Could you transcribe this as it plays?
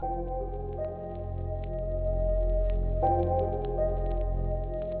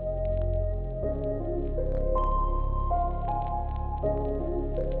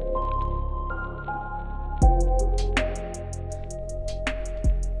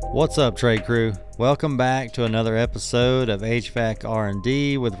What's up, trade crew? Welcome back to another episode of HVAC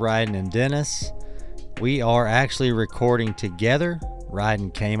R&D with Ryden and Dennis. We are actually recording together.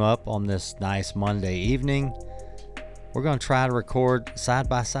 Ryden came up on this nice Monday evening. We're going to try to record side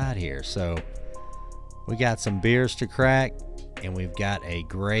by side here. So we got some beers to crack, and we've got a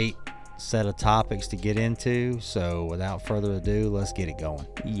great set of topics to get into. So without further ado, let's get it going.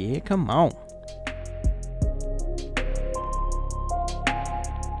 Yeah, come on.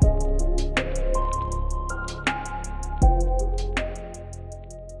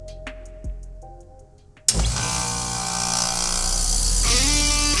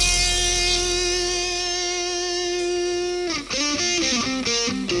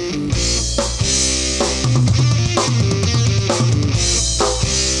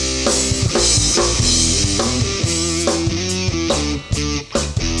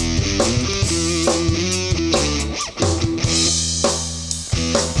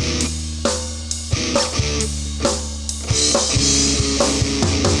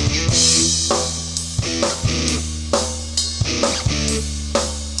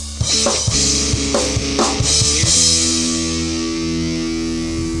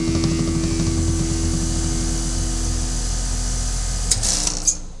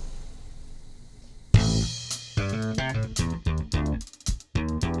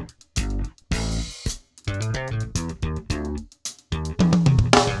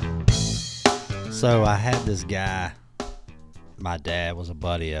 So I had this guy my dad was a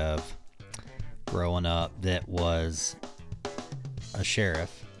buddy of growing up that was a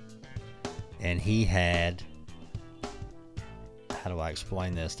sheriff, and he had, how do I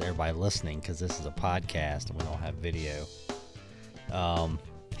explain this to everybody listening, because this is a podcast and we don't have video.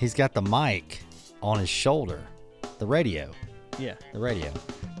 He's got the mic on his shoulder, the radio. Yeah. The radio.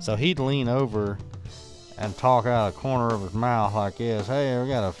 So he'd lean over and talk out of the corner of his mouth like this. Hey, we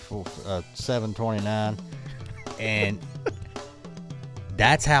got a 729. And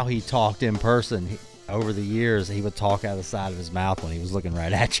that's how he talked in person. Over the years, he would talk out of the side of his mouth when he was looking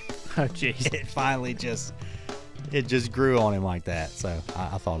right at you. Oh, jeez. It finally just grew on him like that. So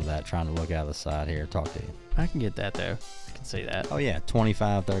I thought of that, trying to look out of the side here, talk to you. I can get that, though. I can see that. Oh, yeah,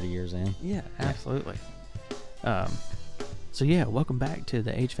 25, 30 years in. Yeah, absolutely. So, yeah, welcome back to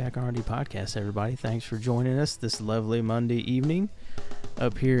the HVAC R&D podcast, everybody. Thanks for joining us this lovely Monday evening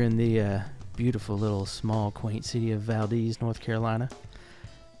up here in the beautiful little small, quaint city of Valdez, North Carolina.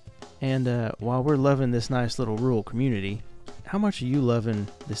 And while we're loving this nice little rural community, how much are you loving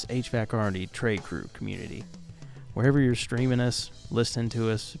this HVAC R&D trade crew community? Wherever you're streaming us, listening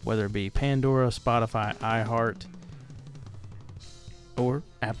to us, whether it be Pandora, Spotify, iHeart, or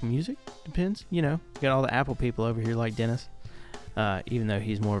Apple Music, depends. You know, we got all the Apple people over here like Dennis, even though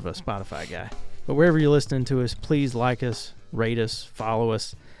he's more of a Spotify guy. But wherever you're listening to us, please like us, rate us, follow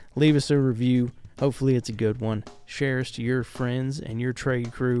us, leave us a review. Hopefully it's a good one. Share us to your friends and your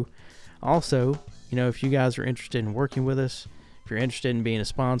trade crew. Also, you know, if you guys are interested in working with us, if you're interested in being a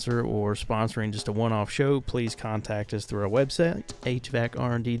sponsor or sponsoring just a one-off show, please contact us through our website,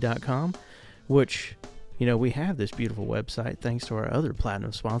 hvacrnd.com, which, you know, we have this beautiful website thanks to our other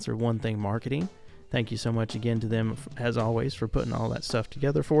platinum sponsor, One Thing Marketing. Thank you so much again to them, as always, for putting all that stuff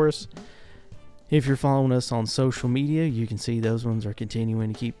together for us. If you're following us on social media, you can see those ones are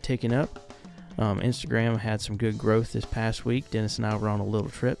continuing to keep ticking up. Instagram had some good growth this past week. Dennis and I were on a little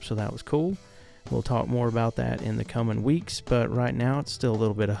trip, so that was cool. We'll talk more about that in the coming weeks, but right now it's still a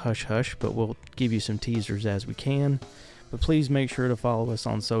little bit of hush-hush, but we'll give you some teasers as we can. But please make sure to follow us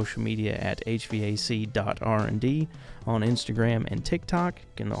on social media at hvac.rnd on Instagram and TikTok. You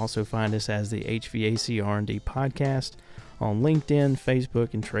can also find us as the HVAC R&D Podcast on LinkedIn,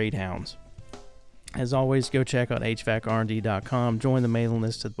 Facebook, and Trade Hounds. As always, go check out hvacrnd.com, join the mailing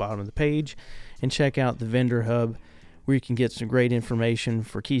list at the bottom of the page, and check out the Vendor Hub, where you can get some great information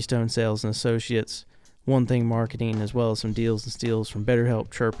for Keystone Sales and Associates, One Thing Marketing, as well as some deals and steals from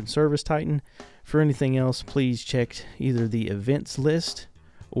BetterHelp, Chirp, and Service Titan. For anything else, please check either the events list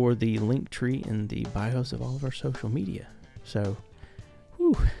or the link tree in the bios of all of our social media. So,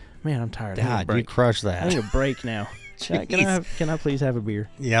 whew, man, I'm tired. God, you crushed that. I need a break now. Can I please have a beer?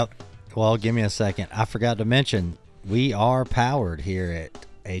 Yep. Well, give me a second. I forgot to mention, we are powered here at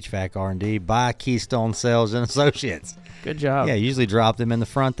HVAC R&D by Keystone Sales and Associates. Good job. Yeah, usually drop them in the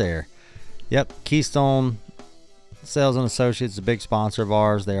front there. Yep, Keystone Sales and Associates is a big sponsor of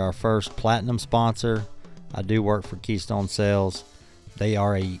ours. They are our first platinum sponsor. I do work for Keystone Sales. They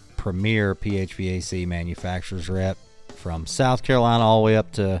are a premier PHVAC manufacturer's rep from South Carolina all the way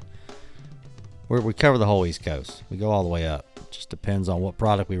up to where we cover the whole East Coast. We go all the way up. It just depends on what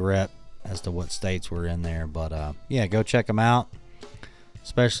product we rep as to what states we're in there. But yeah, go check them out.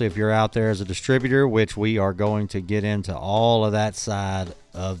 especially if you're out there as a distributor, which we are going to get into all of that side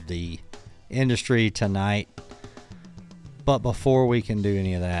of the industry tonight. But before we can do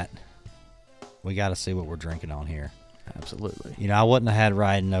any of that, we got to see what we're drinking on here. Absolutely. You know, I wouldn't have had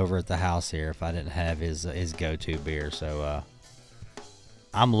Ryden over at the house here if I didn't have his go-to beer. So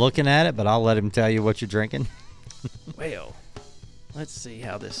I'm looking at it, but I'll let him tell you what you're drinking. Well, let's see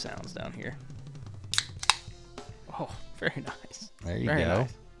how this sounds down here. Oh, very nice. There you very go.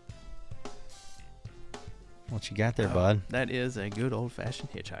 Nice. What you got there, bud? That is a good old-fashioned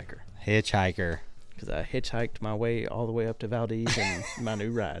hitchhiker. Hitchhiker. Because I hitchhiked my way all the way up to Valdez in my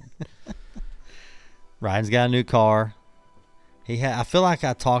new ride. Ryan's got a new car. I feel like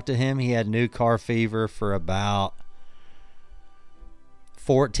I talked to him. He had new car fever for about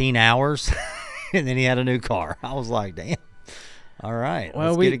 14 hours, and then he had a new car. I was like, damn. All right,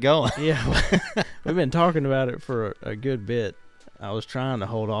 let's get it going. Yeah, we've been talking about it for a good bit. I was trying to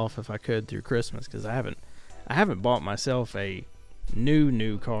hold off if I could through Christmas because I haven't bought myself a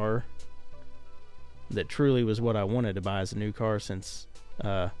new car that truly was what I wanted to buy as a new car since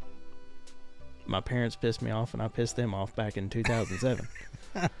my parents pissed me off and I pissed them off back in 2007.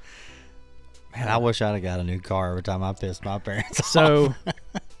 Man, I wish I'd have got a new car every time I pissed my parents off.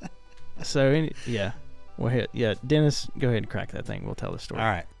 Well, yeah, Dennis, go ahead and crack that thing. We'll tell the story.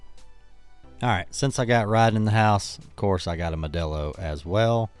 All right. Since I got Ryden in the house, of course, I got a Modelo as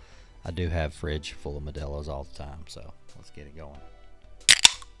well. I do have a fridge full of Modelos all the time, so let's get it going.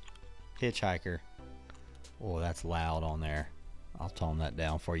 Hitchhiker. Oh, that's loud on there. I'll tone that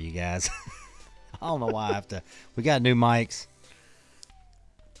down for you guys. I don't know why I have to. We got new mics.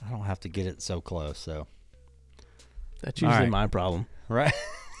 I don't have to get it so close, so. That's usually my problem. Right.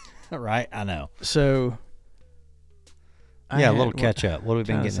 Right, I know. So. Yeah, a little catch up. What have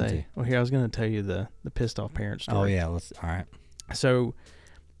we been getting into? Well, here, I was going to tell you the pissed off parent story. Oh, yeah. All right. So,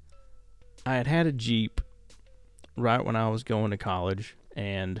 I had a Jeep right when I was going to college,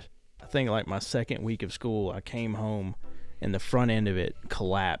 and I think like my second week of school, I came home, and the front end of it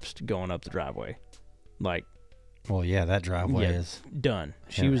collapsed going up the driveway. Like. Well, yeah, that driveway is done.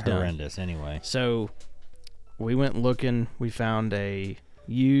 She was done. Horrendous anyway. So, we went looking. We found a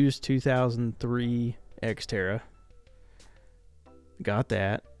used 2003 Xterra. Got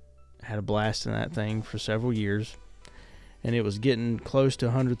that. Had a blast in that thing for several years. And it was getting close to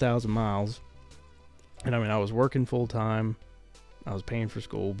 100,000 miles. And I mean, I was working full time. I was paying for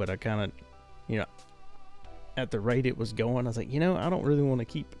school, but I kind of, at the rate it was going, I was like, I don't really want to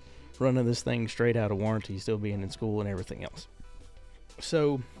keep running this thing straight out of warranty, still being in school and everything else.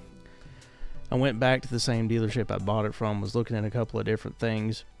 So I went back to the same dealership I bought it from, was looking at a couple of different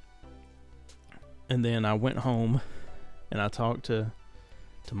things. And then I went home and I talked to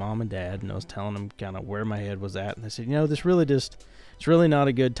mom and dad, and I was telling them kind of where my head was at. And they said, it's really not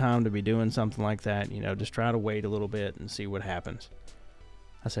a good time to be doing something like that. Just try to wait a little bit and see what happens.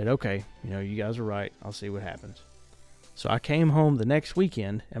 I said, okay, you guys are right. I'll see what happens. So I came home the next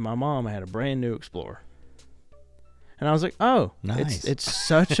weekend, and my mom had a brand new Explorer. And I was like, oh, nice. It's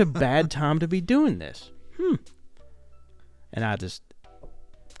such a bad time to be doing this. And I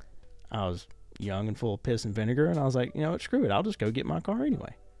was young and full of piss and vinegar, and I was like, screw it. I'll just go get my car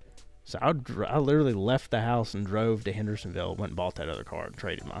anyway. So I literally left the house and drove to Hendersonville, went and bought that other car and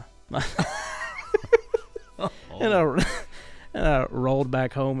traded my and I rolled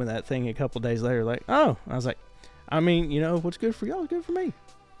back home in that thing a couple days later, like, oh, I was like, what's good for y'all is good for me.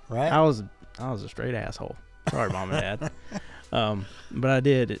 Right. I was a straight asshole. Sorry, mom and dad. But I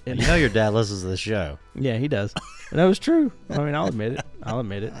did. And your dad listens to the show. Yeah, he does. And that was true. I'll admit it.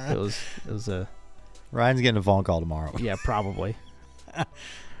 It was a. Ryan's getting a phone call tomorrow. Yeah, probably.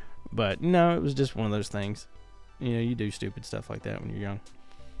 But no, it was just one of those things. You do stupid stuff like that when you're young.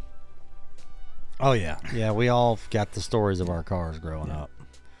 Oh yeah, yeah. We all got the stories of our cars growing up.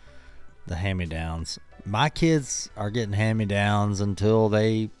 The hand-me-downs. My kids are getting hand-me-downs until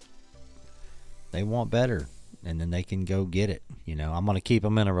they want better, and then they can go get it. I'm going to keep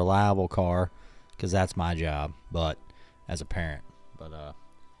them in a reliable car because that's my job, but as a parent. But,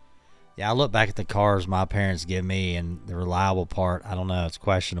 yeah, I look back at the cars my parents give me, and the reliable part, I don't know, it's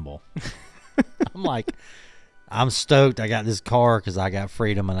questionable. I'm like, I'm stoked I got this car because I got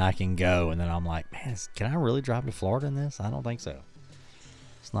freedom and I can go. And then I'm like, man, can I really drive to Florida in this? I don't think so.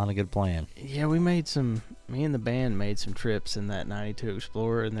 It's not a good plan. Yeah, me and the band made some trips in that 92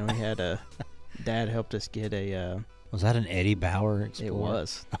 Explorer, and then we had Dad helped us get a... was that an Eddie Bauer Explorer? It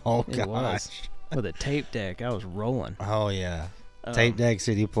was. Oh, it gosh. Was. With a tape deck. I was rolling. Oh, yeah. Tape deck,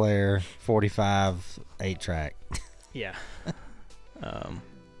 CD player, 45, 8-track. Yeah. But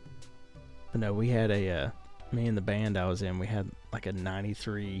no, we had me and the band I was in, we had like a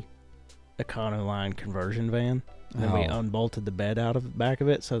 93 Econoline conversion van. And then we unbolted the bed out of the back of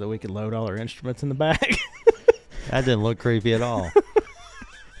it so that we could load all our instruments in the back. That didn't look creepy at all.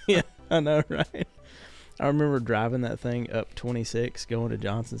 Yeah, I know, right? I remember driving that thing up 26 going to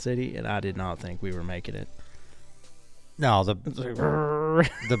Johnson City, and I did not think we were making it. No,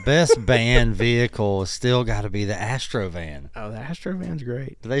 the best band vehicle has still got to be the Astro van. Oh, the Astro van's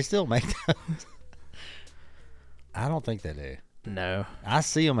great. Do they still make those? I don't think they do. No. I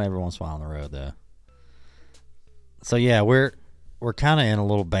see them every once in a while on the road, though. So, yeah, we're kind of in a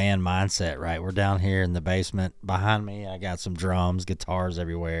little band mindset, right? We're down here in the basement. Behind me, I got some drums, guitars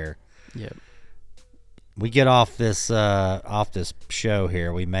everywhere. Yep. We get off this show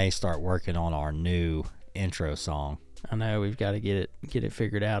here, we may start working on our new intro song. I know, we've got to get it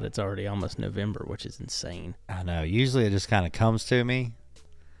figured out. It's already almost November, which is insane. I know. Usually it just kind of comes to me.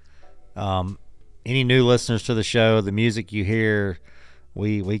 Any new listeners to the show, the music you hear,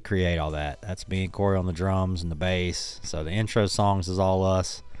 we create all that. That's me and Corey on the drums and the bass. So the intro songs is all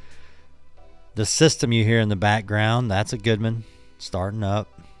us. The system you hear in the background, that's a Goodman starting up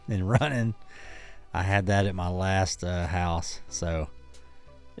and running. I had that at my last house. So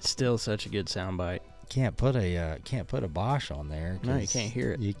it's still such a good soundbite. Can't put a Bosch on there. No, you can't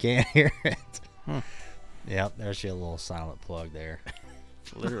hear it. You can't hear it. Yep, there's your little silent plug there.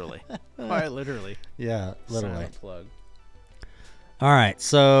 Literally. Quite literally. Yeah, literally. Silent plug. All right,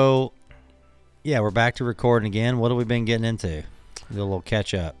 so yeah, we're back to recording again. What have we been getting into? Do a little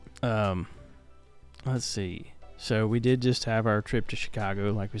catch up. Let's see. So we did just have our trip to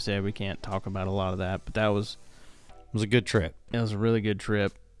Chicago. Like we said, we can't talk about a lot of that, but it was a good trip. It was a really good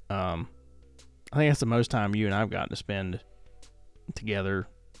trip. I think that's the most time you and I've gotten to spend together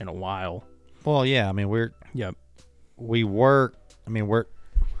in a while. Well, yeah, I mean we work. I mean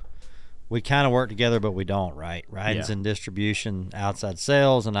we kind of work together, but we don't, right? Ryden's in distribution, outside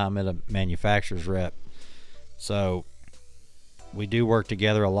sales, and I'm at a manufacturer's rep. So we do work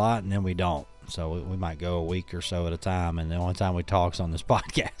together a lot, and then we don't. So we might go a week or so at a time, and the only time we talk is on this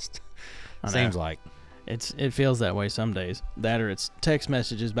podcast. Seems like. It feels that way some days. That or it's text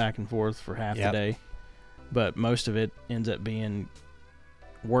messages back and forth for half the day. But most of it ends up being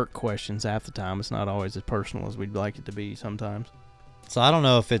work questions half the time. It's not always as personal as we'd like it to be sometimes. So I don't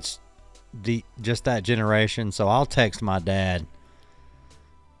know if it's just that generation. So I'll text my dad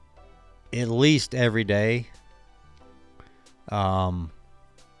at least every day.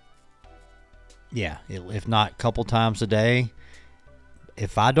 Yeah, if not a couple times a day.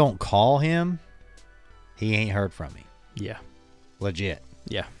 If I don't call him, he ain't heard from me. Yeah. Legit.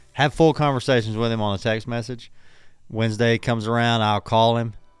 Yeah. Have full conversations with him on a text message. Wednesday comes around, I'll call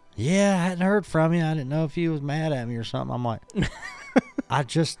him. Yeah, I hadn't heard from you. I didn't know if you was mad at me or something. I'm like, I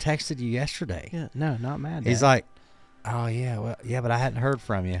just texted you yesterday. Yeah, no, not mad. He's like, oh, yeah, well, yeah, but I hadn't heard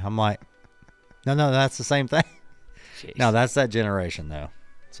from you. I'm like, no, that's the same thing. Jeez. No, that's that generation, though.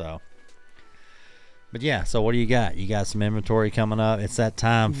 So, but yeah, so what do you got? You got some inventory coming up. It's that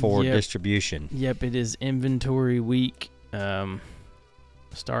time for distribution. Yep, it is inventory week.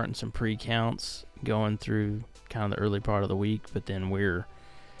 Starting some pre-counts, going through kind of the early part of the week, but then we're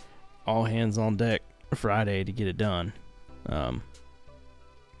all hands on deck Friday to get it done.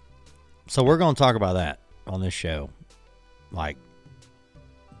 So we're going to talk about that on this show. Like,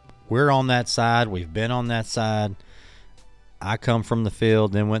 we're on that side. We've been on that side. I come from the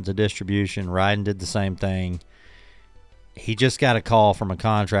field, then went to distribution. Ryden did the same thing. He just got a call from a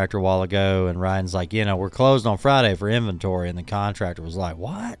contractor a while ago, and Ryden's like, we're closed on Friday for inventory. And the contractor was like,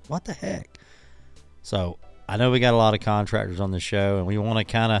 what? What the heck? So I know we got a lot of contractors on the show, and we want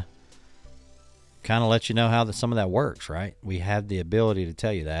to kind of let you know how some of that works, right? We have the ability to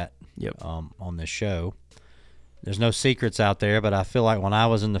tell you that on this show. There's no secrets out there, but I feel like when I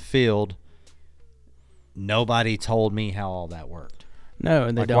was in the field, nobody told me how all that worked. No,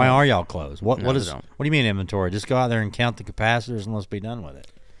 and they don't. Why are y'all closed? What do you mean inventory? Just go out there and count the capacitors and let's be done with it.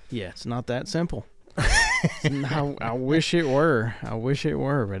 Yeah, it's not that simple. I wish it were. I wish it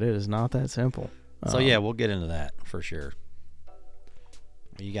were, but it is not that simple. So yeah, we'll get into that for sure.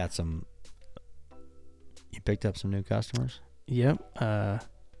 You picked up some new customers? Yep.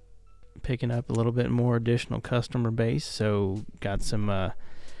 Picking up a little bit more additional customer base, so got some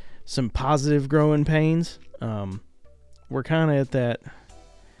positive growing pains. We're kind of at that,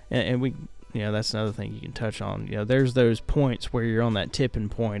 and we, that's another thing you can touch on. There's those points where you're on that tipping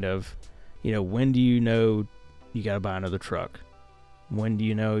point of, when do you know you got to buy another truck? When do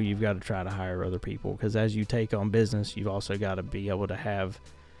you know you've got to try to hire other people? Because as you take on business, you've also got to be able to have,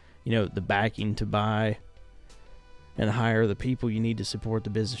 the backing to buy and hire the people you need to support the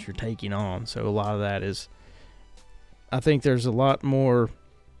business you're taking on. So a lot of that is, I think there's a lot more.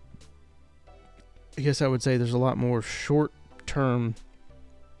 I guess I would say there's a lot more short-term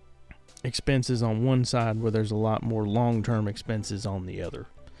expenses on one side, where there's a lot more long-term expenses on the other.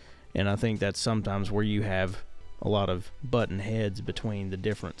 And I think that's sometimes where you have a lot of button heads between the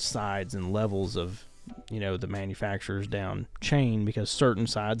different sides and levels of, the manufacturers down chain, because certain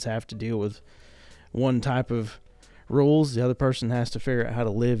sides have to deal with one type of rules. The other person has to figure out how to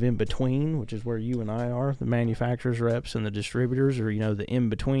live in between, which is where you and I are. The manufacturers reps and the distributors are, the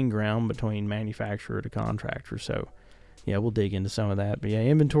in-between ground between manufacturer to contractor. So, yeah, we'll dig into some of that. But, yeah,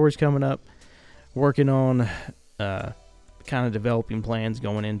 inventory's coming up. Working on kind of developing plans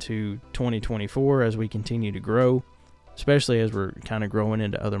going into 2024 as we continue to grow, especially as we're kind of growing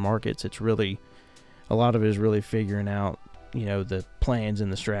into other markets. It's really, a lot of it is really figuring out, the plans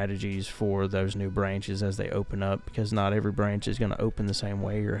and the strategies for those new branches as they open up, because not every branch is going to open the same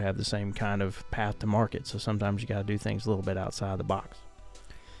way or have the same kind of path to market. So sometimes you got to do things a little bit outside the box.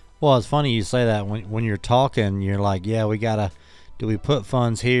 Well, it's funny you say that. When you're talking, you're like, yeah, do we put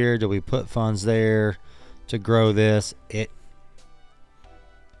funds here? Do we put funds there to grow this?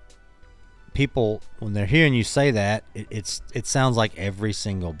 People, when they're hearing you say that, it sounds like every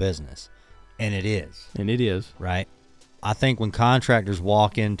single business, and it is. And it is. Right? I think when contractors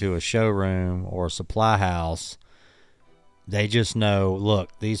walk into a showroom or a supply house, they just know, look,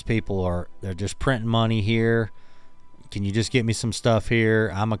 these people they're just printing money here. Can you just get me some stuff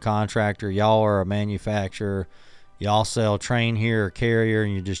here? I'm a contractor. Y'all are a manufacturer. Y'all sell train here or carrier,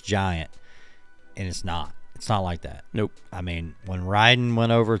 and you're just giant. And it's not. It's not like that. Nope. I mean, when Ryden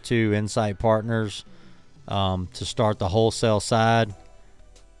went over to Insight Partners to start the wholesale side,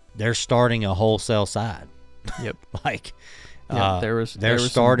 they're starting a wholesale side. Yep. They're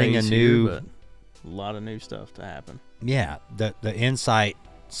starting a new, but a lot of new stuff to happen. Yeah, the Insight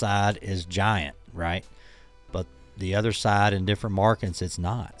side is giant, right? But the other side in different markets, it's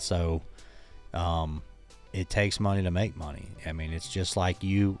not. So, it takes money to make money. I mean, it's just like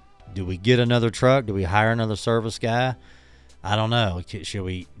you. Do we get another truck? Do we hire another service guy? I don't know. Do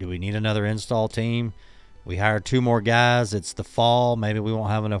we need another install team? We hire 2 more guys. It's the fall. Maybe we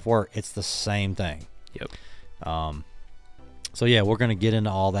won't have enough work. It's the same thing. Yep. So, yeah, we're going to get into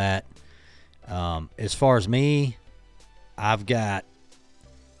all that. As far as me, I've got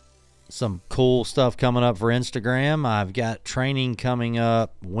some cool stuff coming up for Instagram. I've got training coming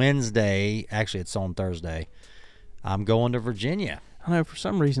up Wednesday. Actually, it's on Thursday. I'm going to Virginia. I know, for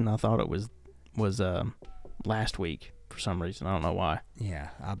some reason I thought it was last week. For some reason, I don't know why. Yeah,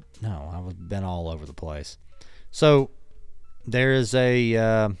 I've been all over the place. So there is a,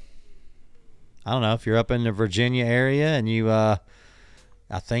 I don't know if you're up in the Virginia area and you, I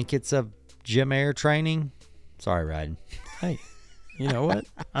think it's a Gym Air training. Sorry, Ryden. Hey, you know what?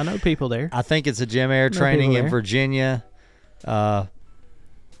 I know people there. I think it's a Gym Air training in Virginia.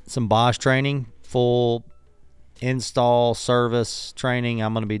 Some Bosch training, full install service training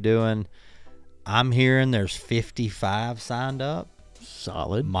I'm going to be doing. I'm hearing there's 55 signed up.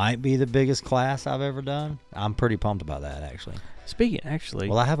 Solid. Might be the biggest class I've ever done. I'm pretty pumped about that, actually.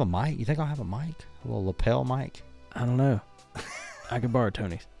 Will I have a mic? You think I'll have a mic? A little lapel mic? I don't know. I could borrow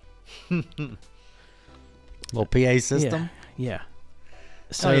Tony's. Little PA system? Yeah.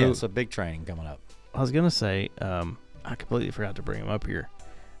 So it's a big training coming up. I was going to say, I completely forgot to bring him up here.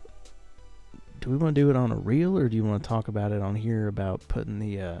 Do we want to do it on a reel, or do you want to talk about it on here about putting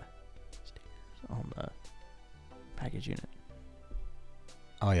the stickers on the package unit?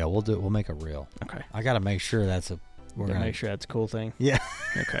 Oh yeah, we'll make a reel. Okay. I got to make sure we're gonna make sure that's a cool thing. Yeah.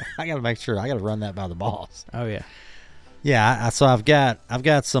 Okay. I got to make sure. I got to run that by the boss. Oh yeah. Yeah. So I've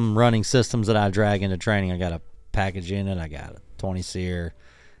got some running systems that I drag into training. I got a package unit. I got a 20 seer,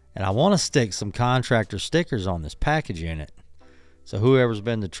 and I want to stick some contractor stickers on this package unit. So whoever's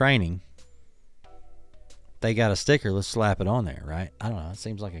been to training, they got a sticker, let's slap it on there, right? I don't know. It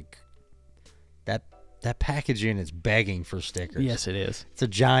seems like that package unit's begging for stickers. Yes, it is. It's a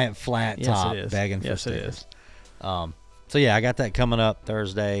giant flat top begging for stickers. Yes, it is. So yeah, I got that coming up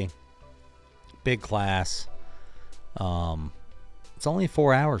Thursday. Big class. It's only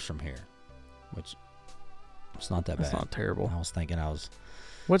 4 hours from here, which it's not that bad. That's not terrible. I was thinking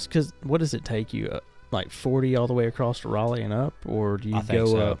what does it take you? Like 40 all the way across to Raleigh and up, or do you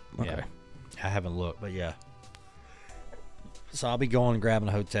go up? Okay. Yeah. I haven't looked, but yeah. So I'll be going and grabbing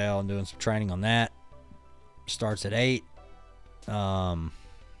a hotel and doing some training on that. Starts at 8. And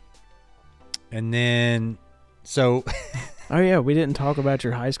then, so. Oh, yeah. We didn't talk about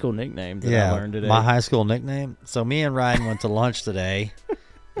your high school nickname that I learned today. My high school nickname. So me and Ryan went to lunch today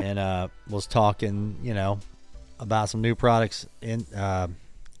and was talking, about some new products in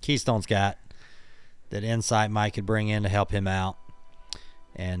Keystone's got. that Insight Mike could bring in to help him out.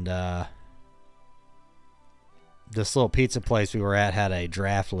 And this little pizza place we were at had a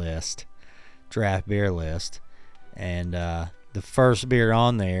draft beer list. And the first beer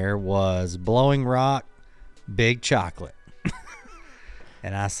on there was Blowing Rock Big Chocolate.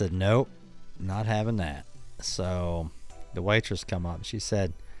 And I said, nope, not having that. So the waitress come up and she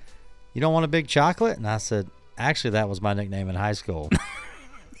said, you don't want a big chocolate? And I said, actually, that was my nickname in high school.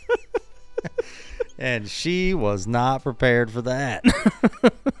 And she was not prepared for that.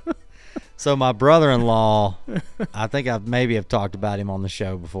 So my brother-in-law, I think I maybe have talked about him on the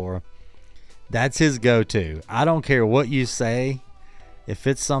show before. That's his go-to. I don't care what you say. If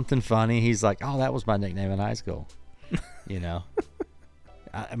it's something funny, he's like, oh, that was my nickname in high school. You know?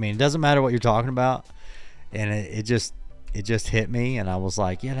 I mean, it doesn't matter what you're talking about. And it just hit me, and I was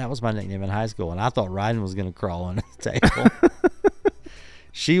like, yeah, that was my nickname in high school. And I thought Ryden was going to crawl under the table.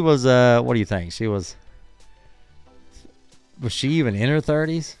 She was, what do you think? Was she even in her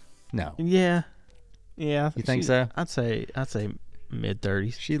 30s? No. Yeah. You think so? I'd say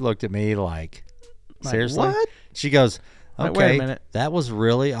mid-30s. She looked at me like seriously? What? She goes, okay, like, wait a minute. That was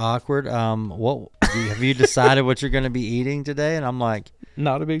really awkward. Have you decided what you're going to be eating today? And I'm like,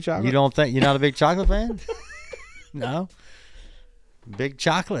 not a big chocolate. You don't think you're not a big chocolate fan? No. Big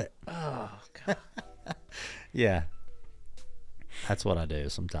chocolate. Oh, God. Yeah. That's what I do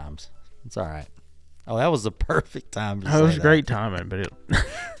sometimes. It's all right. Oh, that was the perfect time to say it was that. great timing, but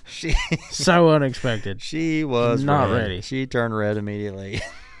She so unexpected. She was not ready. She turned red immediately.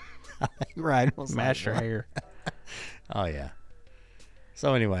 I think Ryan was Mashed her hair. Oh, yeah.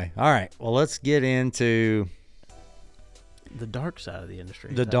 So anyway, all right. Well, let's get into the dark side of the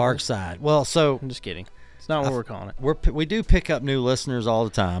industry. The dark side. Well, so I'm just kidding. It's not what we're calling it. We do pick up new listeners all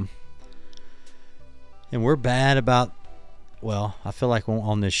the time, and we're bad about. Well, I feel like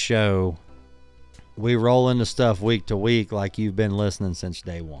on this show, we roll into stuff week to week like you've been listening since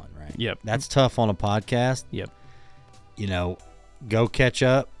day one, right? Yep. That's tough on a podcast. Yep. You know, go catch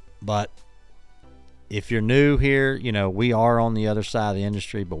up. But if you're new here, you know, we are on the other side of the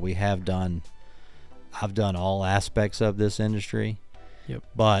industry, but I've done all aspects of this industry. Yep.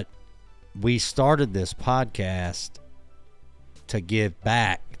 But we started this podcast to give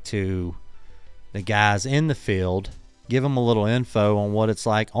back to the guys in the field, give them a little info on what it's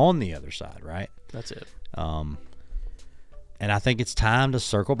like on the other side, right? That's it. And I think it's time to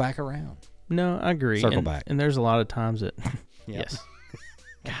circle back around. No, I agree. Circle back. And there's a lot of times that, Yep. yes.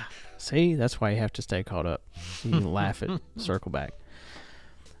 God, see, that's why you have to stay caught up. You can laugh at circle back.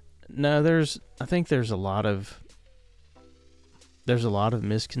 No, I think there's a lot of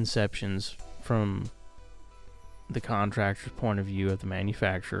misconceptions from the contractor's point of view of the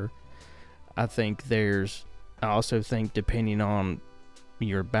manufacturer. I also think depending on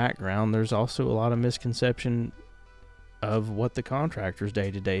your background, there's also a lot of misconception of what the contractor's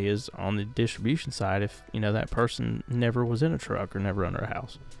day-to-day is on the distribution side if, you know, that person never was in a truck or never under a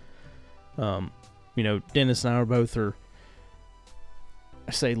house. You know, Dennis and I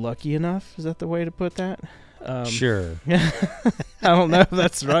I say lucky enough. Is that the way to put that? Sure. I don't know if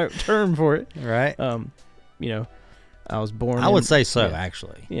that's the right term for it. Right. You know, I was born. I would say so,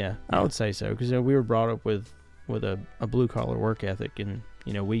 actually. Yeah, I would say so because we were brought up with a blue collar work ethic, and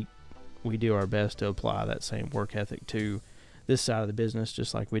you know we do our best to apply that same work ethic to this side of the business,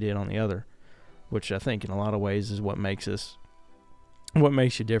 just like we did on the other, which I think in a lot of ways is what makes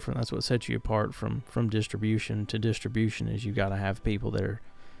you different. That's what sets you apart from distribution to distribution. Is you got to have people that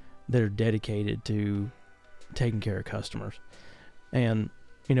are dedicated to taking care of customers. And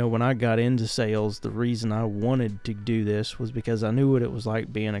you know, when I got into sales, the reason I wanted to do this was because I knew what it was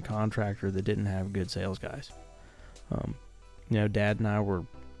like being a contractor that didn't have good sales guys. You know, Dad and I were,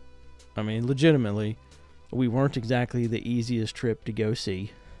 legitimately, we weren't exactly the easiest trip to go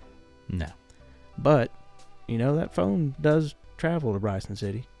see. No. But, you know, that phone does travel to Bryson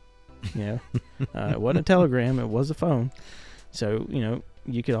City. You know, it wasn't a telegram, it was a phone. So, you know,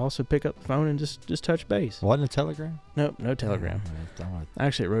 you could also pick up the phone and just touch base. Wasn't a telegram? Nope, no telegram.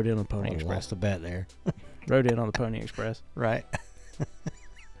 Actually, it rode in on the Pony Express. Lost a bet there. Rode in on the Pony Express. Right.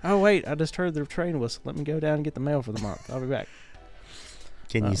 Oh, wait, I just heard the train whistle. Let me go down and get the mail for the month. I'll be back.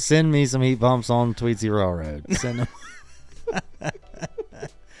 Can you send me some heat bumps on Tweetsy Railroad? Send them.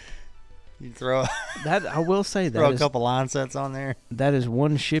 You throw that. I will say that throw a couple line sets on there. That is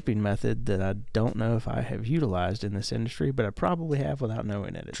one shipping method that I don't know if I have utilized in this industry, but I probably have without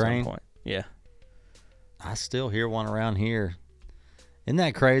knowing it at some point. Yeah. I still hear one around here. Isn't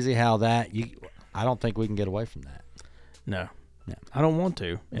that crazy how I don't think we can get away from that. No. I don't want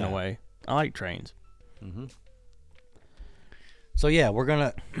to, in a way. I like trains. Mm-hmm. So, yeah, we're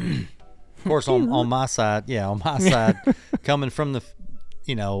going to Of course, on my side, coming from the,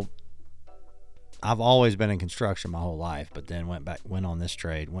 I've always been in construction my whole life, but then went on this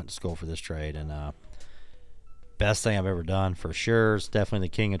trade, went to school for this trade, and best thing I've ever done for sure. It's definitely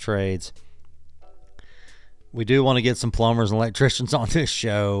the king of trades. We do want to get some plumbers and electricians on this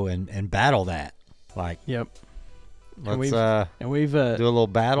show and battle that. Yep. Let's we've do a little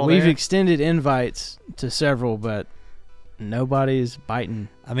battle. We've there. Extended invites to several, but nobody's biting.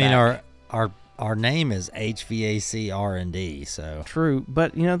 I mean, back. our name is HVAC R&D, so true,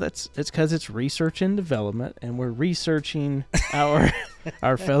 but it's because it's research and development, and we're researching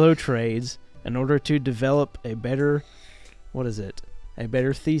our fellow trades in order to develop a better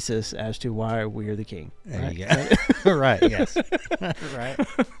thesis as to why we're the king. There right? you go. Right. Yes. Right.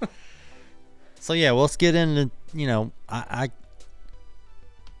 So yeah, well, let's get into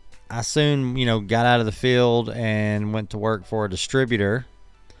I soon got out of the field and went to work for a distributor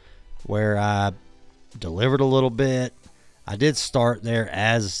where I delivered a little bit. I did start there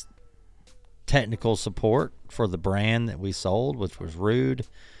as technical support for the brand that we sold, which was Rude,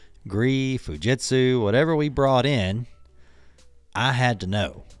 Gree, Fujitsu, whatever we brought in, I had to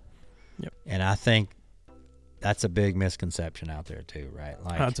know. Yep. And I think that's a big misconception out there too, right?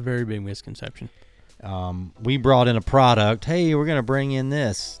 That's a very big misconception. We brought in a product. Hey, we're going to bring in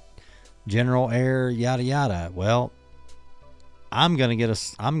this General Air, yada yada. Well, I'm gonna get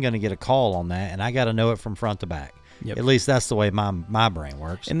a call on that, and I got to know it from front to back. Yep. At least that's the way my brain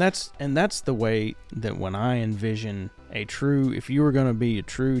works. And that's the way that when I envision if you were going to be a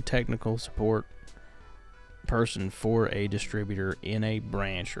true technical support person for a distributor in a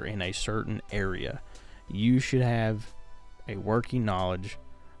branch or in a certain area, you should have a working knowledge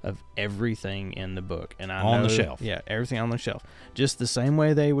of everything in the book. And on the shelf. Yeah, everything on the shelf. Just the same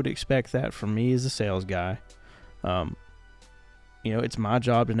way they would expect that from me as a sales guy. It's my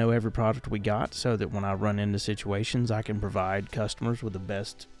job to know every product we got so that when I run into situations, I can provide customers with the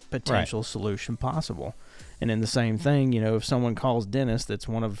best potential solution possible. And in the same thing, if someone calls Dennis, that's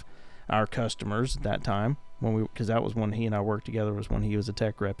one of our customers at that time, because that was when he and I worked together, was when he was a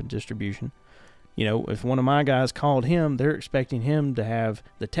tech rep in distribution. If one of my guys called him, they're expecting him to have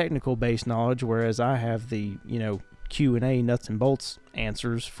the technical based knowledge, whereas I have the, Q&A nuts and bolts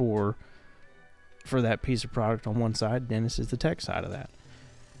answers for that piece of product on one side. Dennis is the tech side of that.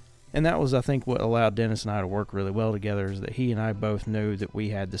 And that was, I think, what allowed Dennis and I to work really well together, is that he and I both knew that we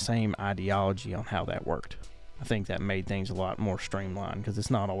had the same ideology on how that worked. I think that made things a lot more streamlined, because it's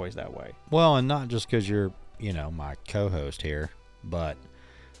not always that way. Well, and not just because you're, my co-host here, but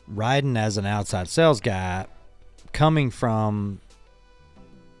riding as an outside sales guy, coming from,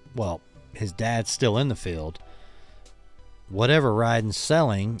 his dad's still in the field, whatever Ryden's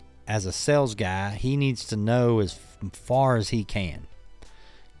selling, as a sales guy, he needs to know as far as he can.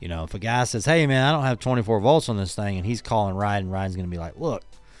 If a guy says, hey, man, I don't have 24 volts on this thing, and he's calling Ryden's going to be like, look,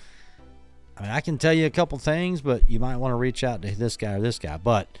 I can tell you a couple things, but you might want to reach out to this guy or this guy.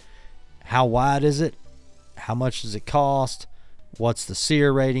 But how wide is it? How much does it cost? What's the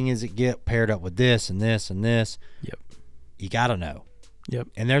SEER rating is it get paired up with this and this and this? Yep. You got to know. Yep.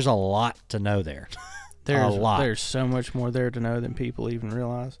 And there's a lot to know there. A lot. There's so much more there to know than people even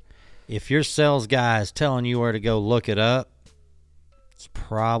realize. If your sales guy is telling you where to go look it up, it's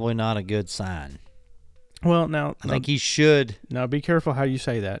probably not a good sign. Well, now I think he should. Now, be careful how you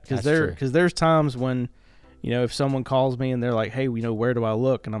say that, because true. There's times when, if someone calls me and they're like, "Hey, where do I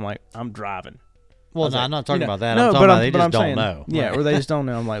look?" and I'm like, "I'm driving." Well, no, I'm not talking about that. No, I'm talking about they just don't know. Yeah, right. Or they just don't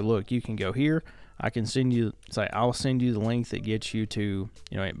know. I'm like, look, you can go here. I can send you. I'll send you the link that gets you to.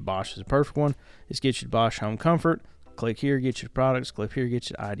 Bosch is a perfect one. This gets you to Bosch Home Comfort. Click here, get your products. Click here, get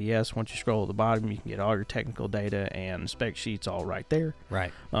your IDS. Once you scroll to the bottom, you can get all your technical data and spec sheets all right there.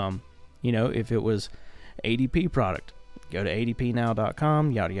 Right. If it was ADP product, go to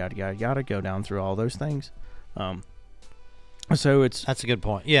adpnow.com, yada, yada, yada, yada, go down through all those things. So that's a good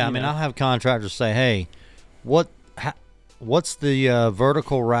point. Yeah, I'll have contractors say, hey, what's the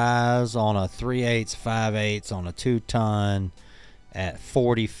vertical rise on a 3/8, 5/8 on a 2-ton at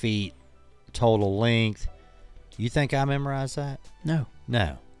 40 feet total length? You think I memorized that? No.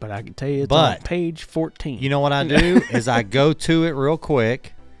 But I can tell you it's on page 14. You know what I do is I go to it real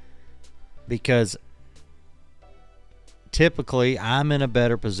quick, because typically I'm in a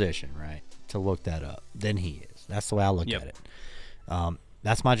better position, right, to look that up than he is. That's the way I look at it.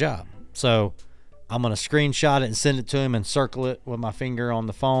 That's my job. So I'm going to screenshot it and send it to him and circle it with my finger on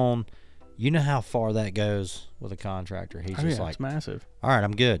the phone. You know how far that goes with a contractor. He's just like, it's massive. All right,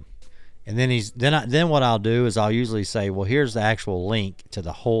 I'm good. And then then what I'll do is I'll usually say, well, here's the actual link to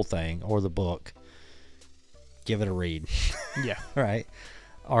the whole thing or the book. Give it a read. Yeah. Right.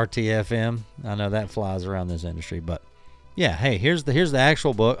 RTFM. I know that flies around this industry, but yeah, hey, here's the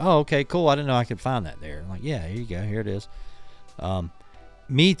actual book. Oh, okay, cool. I didn't know I could find that there. I'm like, yeah, here you go. Here it is.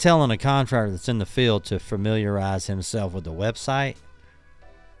 Me telling a contractor that's in the field to familiarize himself with the website,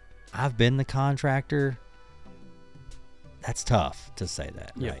 I've been the contractor. That's tough to say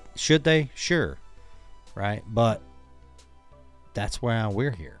that, Yep. right? Should they? Sure, right? But that's why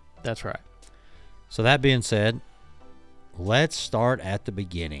we're here. That's right. So that being said, let's start at the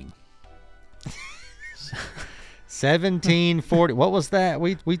beginning. 1740. What was that?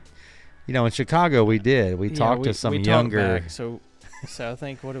 We in Chicago we did. We talked to some younger. Back. So I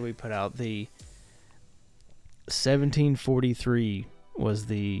think, what did we put out? The 1743 was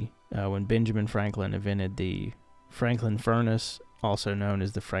the when Benjamin Franklin invented the Franklin furnace, also known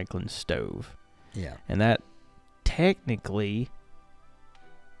as the Franklin stove. Yeah. And that technically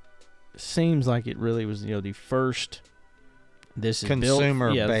seems like it really was, the first. This is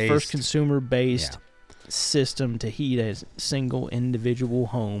consumer-based. The first consumer-based system to heat a single individual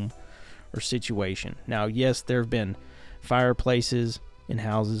home or situation. Now, yes, there have been fireplaces in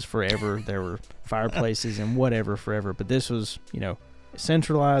houses forever. There were fireplaces and whatever forever, but this was, a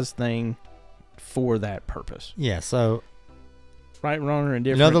centralized thing for that purpose. Yeah. So, right, wrong, or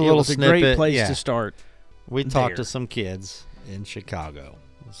indifferent. Another little it was a snippet, great place to start. We talked to some kids in Chicago.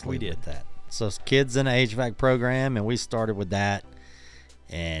 We did that. So kids in an HVAC program, and we started with that.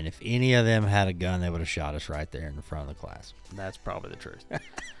 And if any of them had a gun, they would have shot us right there in the front of the class. That's probably the truth.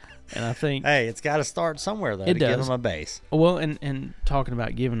 And I think, hey, it's got to start somewhere though. It to does. give them a base. Well, and talking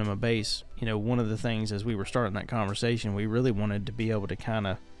about giving them a base, one of the things as we were starting that conversation, we really wanted to be able to kind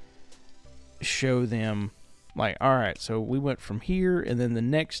of show them, like, all right, so we went from here, and then the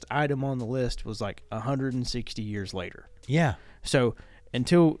next item on the list was like 160 years later. Yeah. So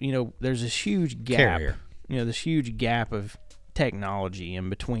until, there's this huge gap, Carrier. This huge gap of technology in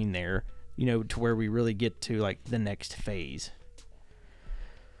between there, to where we really get to like the next phase.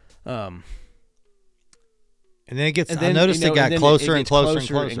 And then it gets. I noticed it got closer and closer and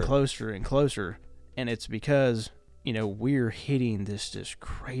closer and closer and closer, and it's because we're hitting this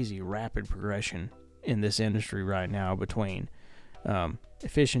crazy rapid progression in this industry right now between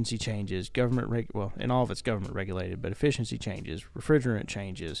efficiency changes, and all of it's government regulated, but efficiency changes, refrigerant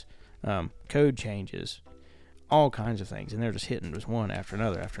changes, code changes, all kinds of things, and they're just hitting just one after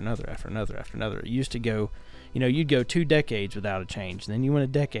another, after another, after another, after another. It used to go, you'd go 2 decades without a change, then you went a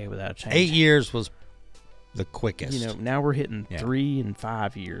decade without a change. 8 years was the quickest. Now we're hitting 3 and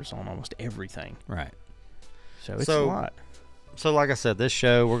 5 years on almost everything. Right. So it's a lot. So like I said, this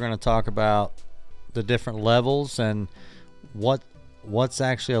show we're going to talk about the different levels and what's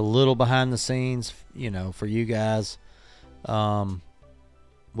actually a little behind the scenes, for you guys.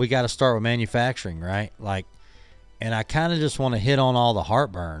 We got to start with manufacturing, right? Like, and I kind of just want to hit on all the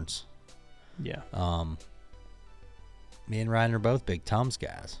heartburns. Yeah. Me and Ryan are both big Tums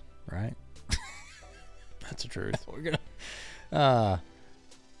guys, right? That's the truth. We're gonna,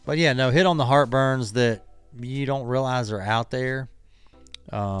 but yeah, no, hit on the heartburns that you don't realize are out there.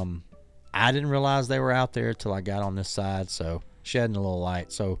 I didn't realize they were out there till I got on this side, so shedding a little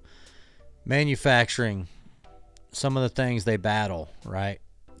light. So manufacturing, some of the things they battle, right?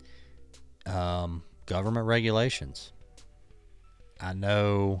 Government regulations. I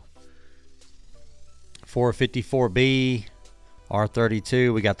know 454B,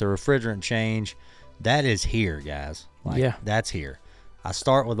 R32, we got the refrigerant change. That is here, guys. That's here. I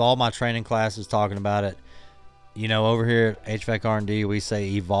start with all my training classes talking about it. Over here at HVAC R&D, we say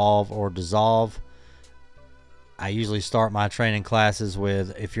evolve or dissolve. I usually start my training classes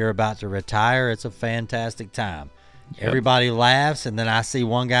with, if you're about to retire, it's a fantastic time. Yep. Everybody laughs, and then I see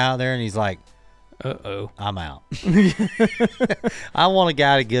one guy out there, and he's like, uh-oh, I'm out. I want a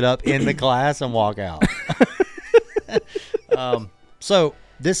guy to get up in the class and walk out. So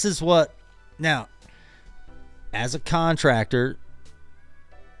this is what, now, as a contractor,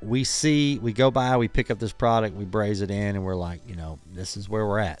 we go by, we pick up this product, we braze it in, and we're like, this is where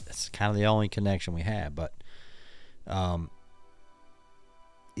we're at. That's kind of the only connection we have. But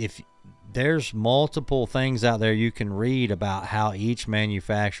if there's multiple things out there you can read about how each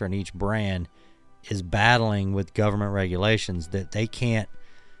manufacturer and each brand is battling with government regulations that they can't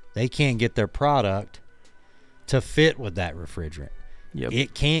get their product to fit with that refrigerant. Yep.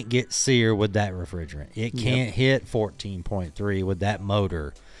 It can't get SEER with that refrigerant. It can't hit 14.3 with that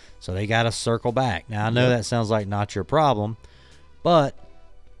motor. So they got to circle back. Now, I know that sounds like not your problem, but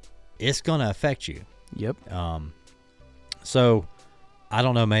it's going to affect you. Yep. So I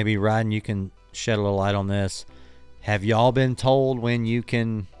don't know, maybe Ryan, you can shed a little light on this. Have y'all been told when you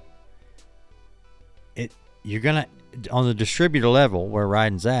can on the distributor level where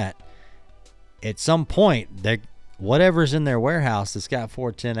Riding's at some point, whatever's in their warehouse that's got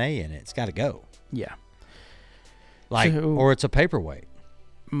 410A in it, it's got to go. Yeah. Or it's a paperweight.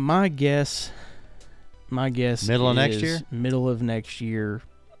 My guess Middle of next year? Middle of next year,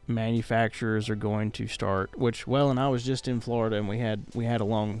 manufacturers are going to start, and I was just in Florida, and we had a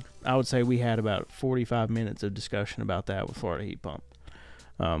long, I would say we had about 45 minutes of discussion about that with Florida Heat Pump.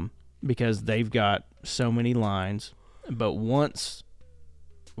 Because they've got so many lines, but once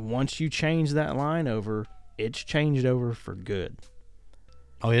you change that line over, it's changed over for good.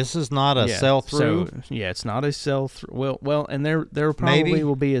 Oh, this is not a sell-through? So, it's not a sell-through. Well, and there probably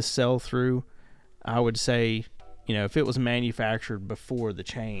will be a sell-through. I would say, if it was manufactured before the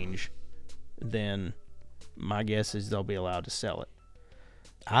change, then my guess is they'll be allowed to sell it.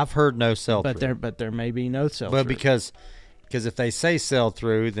 I've heard no sell-through. But there may be no sell-through. But because if they say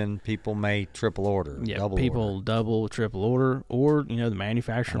sell-through, then people may triple order, double, triple order, or, the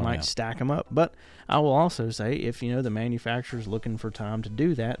manufacturer might stack them up. But I will also say, if, the manufacturer's looking for time to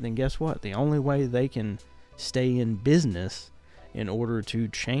do that, then guess what? The only way they can stay in business in order to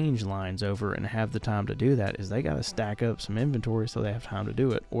change lines over and have the time to do that is they got to stack up some inventory so they have time to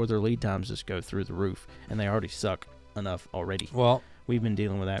do it, or their lead times just go through the roof, and they already suck enough already. Well, we've been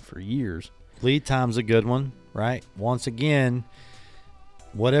dealing with that for years. Lead time's a good one, right? Once again,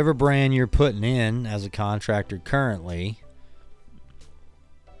 whatever brand you're putting in as a contractor currently,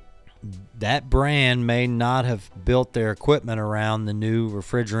 that brand may not have built their equipment around the new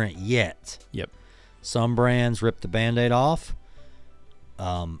refrigerant yet. Yep. Some brands rip the Band-Aid off.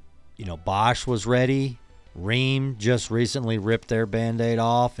 Bosch was ready. Rheem just recently ripped their Band-Aid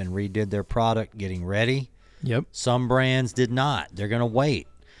off and redid their product getting ready. Yep. Some brands did not. They're going to wait.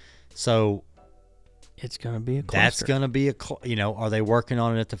 So it's going to be a cluster. That's going to be are they working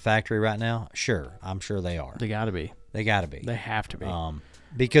on it at the factory right now? Sure. I'm sure they are. They got to be. They got to be. They have to be.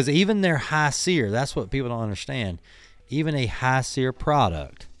 Because even their high SEER, that's what people don't understand. Even a high SEER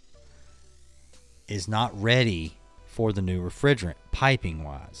product is not ready for the new refrigerant,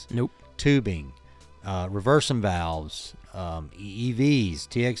 piping-wise. Nope. Tubing, reversing valves, EVs,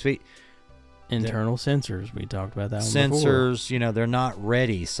 TXV. Internal sensors. We talked about that one before. Sensors, they're not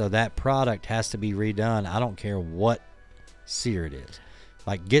ready. So that product has to be redone. I don't care what SEER it is.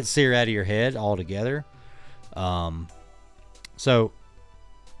 Like, get SEER out of your head altogether. So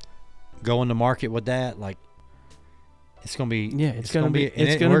going to market with that, it's going to be... Yeah, it's going to be...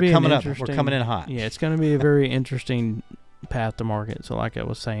 We're coming up. We're coming in hot. Yeah, it's going to be a very interesting path to market. So like I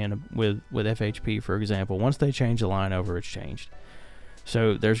was saying with FHP, for example, once they change the line over, it's changed.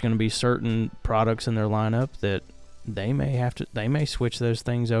 So there's going to be certain products in their lineup that they may switch those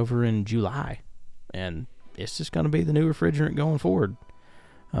things over in July, and it's just going to be the new refrigerant going forward.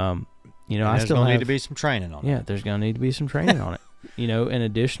 There's going to need to be some training on it. Yeah, there's going to need to be some training on it. And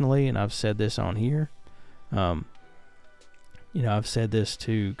additionally, and I've said this on here, I've said this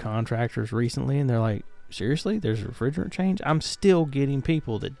to contractors recently, and they're like, seriously, there's a refrigerant change? I'm still getting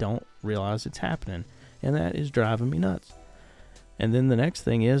people that don't realize it's happening, and that is driving me nuts. And then the next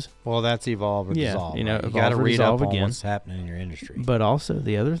thing is... Well, that's evolve or dissolve. You got to read up on what's happening in your industry. But also,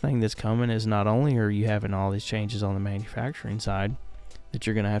 the other thing that's coming is not only are you having all these changes on the manufacturing side that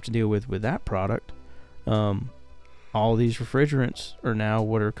you're going to have to deal with that product, all these refrigerants are now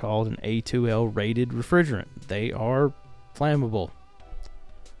what are called an A2L rated refrigerant. They are flammable.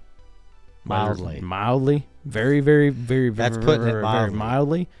 Mildly. Very, very, very, that's very, putting very, it mildly. Very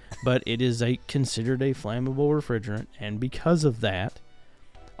mildly. But it is considered a flammable refrigerant. And because of that,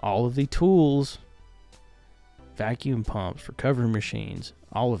 all of the tools, vacuum pumps, recovery machines,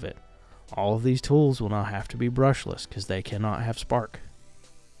 all of it, all of these tools will now have to be brushless because they cannot have spark.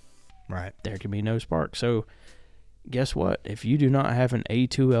 Right. There can be no spark. So guess what? If you do not have an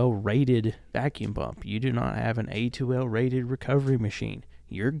A2L rated vacuum pump, you do not have an A2L rated recovery machine,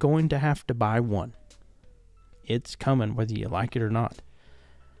 you're going to have to buy one. It's coming whether you like it or not.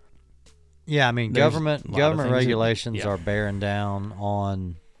 Yeah, I mean, government regulations are bearing down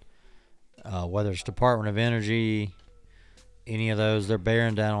on whether it's Department of Energy, any of those, they're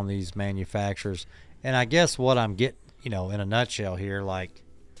bearing down on these manufacturers. And I guess what I'm getting, in a nutshell here,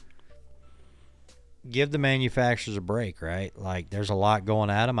 give the manufacturers a break, right? There's a lot going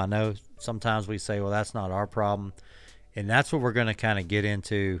at them. I know sometimes we say, well, that's not our problem. And that's what we're going to kind of get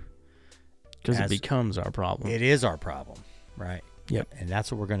into. Because it becomes our problem. It is our problem, right? Yep. And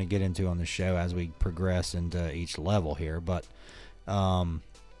that's what we're going to get into on the show as we progress into each level here. But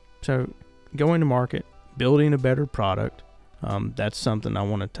so going to market, building a better product, that's something I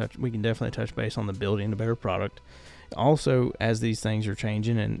want to touch. We can definitely touch base on the building a better product. Also, as these things are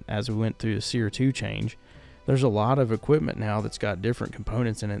changing and as we went through the SEER 2 change, there's a lot of equipment now that's got different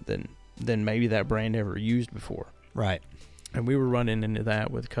components in it than maybe that brand ever used before. Right. And we were running into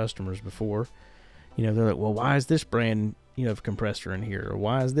that with customers before. You know, they're like, well, why is this brand, of compressor in here? Or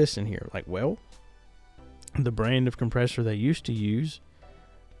why is this in here? Like, well, the brand of compressor they used to use,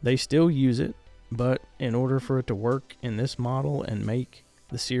 they still use it, but in order for it to work in this model and make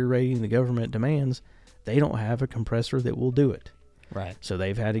the SEER rating the government demands, they don't have a compressor that will do it. Right. So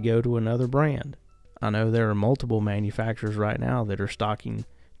they've had to go to another brand. I know there are multiple manufacturers right now that are stocking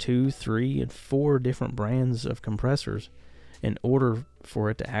 2, 3, and 4 different brands of compressors in order for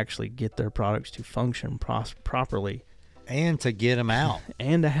it to actually get their products to function properly. And to get them out.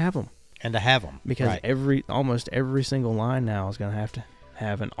 And to have them. Because almost every single line now is going to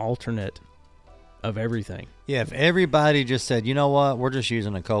have an alternate of everything. Yeah, if everybody just said, you know what, we're just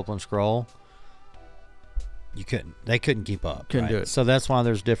using a Copeland scroll, they couldn't keep up. Couldn't do it. So that's why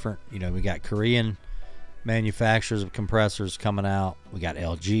there's different, we got Korean manufacturers of compressors coming out. We got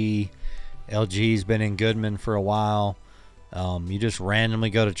LG. LG's been in Goodman for a while. You just randomly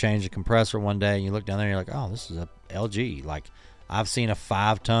go to change a compressor one day and you look down there and you're like, oh, this is a LG. Like, I've seen a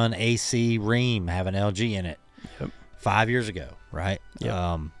 5-ton AC ream have an LG in it 5 years ago, right?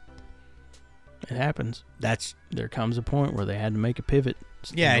 Yep. It happens. There comes a point where they had to make a pivot.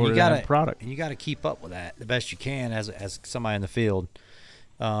 Yeah, and you got to product. And you got to keep up with that the best you can as somebody in the field.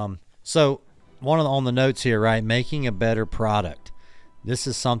 So on the notes here, right? Making a better product. This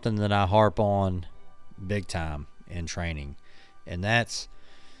is something that I harp on big time in training, and that's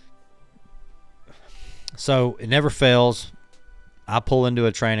so it never fails. I pull into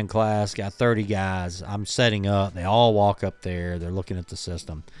a training class, got 30 guys. I'm setting up. They all walk up there. They're looking at the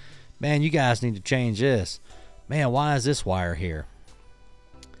system. Man, you guys need to change this. Man, why is this wire here?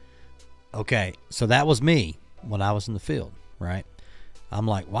 Okay, so that was me when I was in the field, right? I'm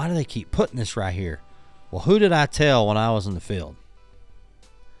like, why do they keep putting this right here? Well, who did I tell when I was in the field?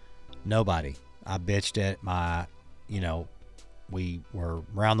 Nobody. I bitched at we were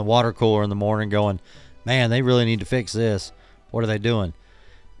around the water cooler in the morning going, man, they really need to fix this. What are they doing?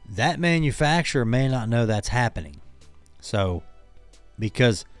 That manufacturer may not know that's happening. So,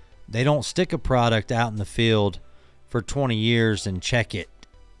 because they don't stick a product out in the field for 20 years and check it.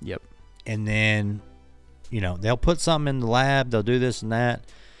 Yep. And then, they'll put something in the lab, they'll do this and that,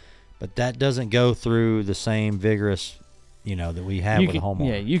 but that doesn't go through the same vigorous, that we have with a homeowner.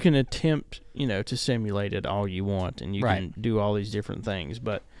 Yeah, you can attempt, to simulate it all you want, and you can do all these different things,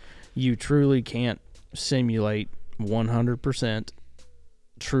 but you truly can't simulate 100%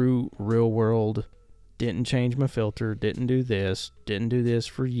 true real world, didn't change my filter, didn't do this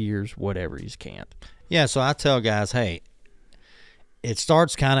for years, whatever. You just can't. Yeah, so I tell guys, hey, it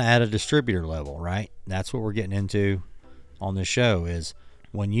starts kind of at a distributor level, right? That's what we're getting into on this show is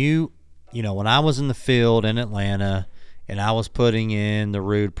when when I was in the field in Atlanta and I was putting in the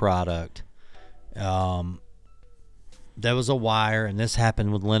Rude product, there was a wire, and this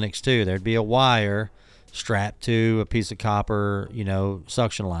happened with Linux too. There'd be a wire strapped to a piece of copper,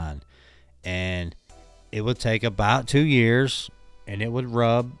 suction line, and it would take about 2 years, and it would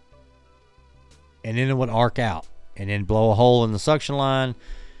rub, and then it would arc out, and then blow a hole in the suction line.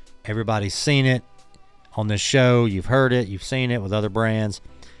 Everybody's seen it on this show. You've heard it. You've seen it with other brands,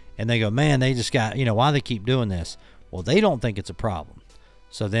 and they go, man, they just got, why they keep doing this? Well, they don't think it's a problem.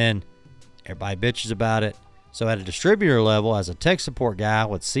 So then everybody bitches about it. So at a distributor level, as a tech support guy, I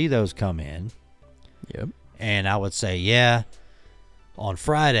would see those come in. Yep. And I would say, yeah, on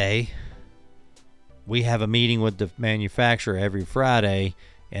Friday, we have a meeting with the manufacturer every Friday,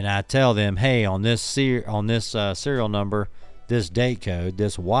 and I tell them, hey, on this serial number, this date code,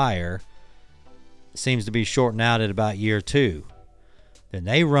 this wire seems to be shorting out at about year 2. Then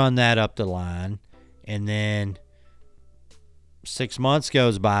they run that up the line, and then 6 months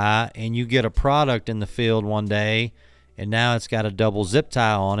goes by, and you get a product in the field one day, and now it's got a double zip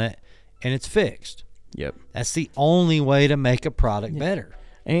tie on it, and it's fixed. Yep. That's the only way to make a product better.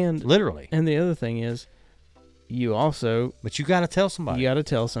 And literally. And the other thing is, but you got to tell somebody. You got to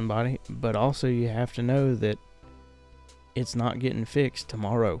tell somebody, but also you have to know that it's not getting fixed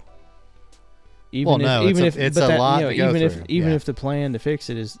tomorrow. Even if the plan to fix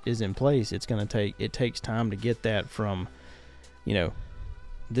it is in place, it takes time to get that from,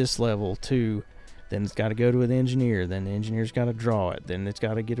 this level to, then it's got to go to an engineer, then the engineer's got to draw it, then it's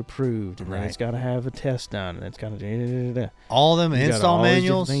got to get approved, and then it's got to have a test done, and it's got to all them install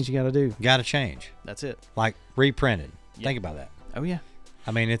manuals, things you got to do, got to change. That's it. Like reprinted. Yep. Think about that. Oh yeah.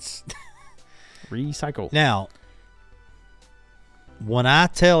 I mean, it's recycle. Now, when I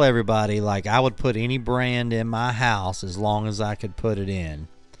tell everybody, like, I would put any brand in my house as long as I could put it in,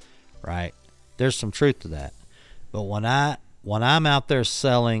 right? there's some truth to that. But when I'm out there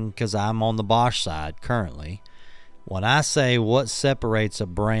selling, because I'm on the Bosch side currently, when I say what separates a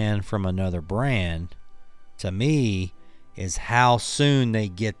brand from another brand, to me, is how soon they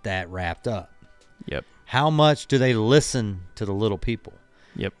get that wrapped up. Yep. How much do they listen to the little people?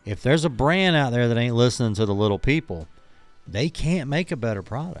 Yep. If there's a brand out there that ain't listening to the little people, they can't make a better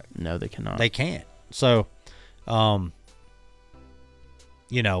product. No, they cannot. They can't. So, Ream,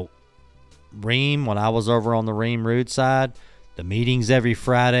 when I was over on the Ream Root side, the meetings every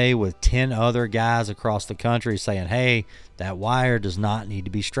Friday with 10 other guys across the country saying, hey, that wire does not need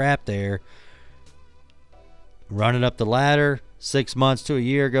to be strapped there. Run it up the ladder, 6 months to a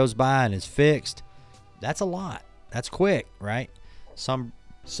year goes by and it's fixed. That's a lot. That's quick, right? Some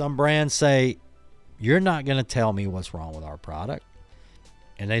brands say, you're not going to tell me what's wrong with our product.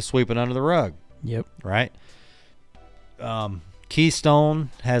 And they sweep it under the rug. Yep. Right? Keystone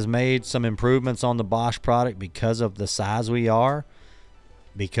has made some improvements on the Bosch product because of the size we are,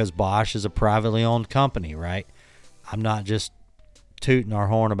 because Bosch is a privately owned company, right? I'm not just tooting our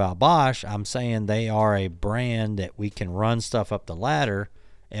horn about Bosch. I'm saying they are a brand that we can run stuff up the ladder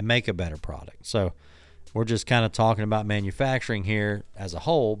and make a better product. So we're just kind of talking about manufacturing here as a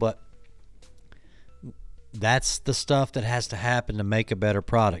whole, but that's the stuff that has to happen to make a better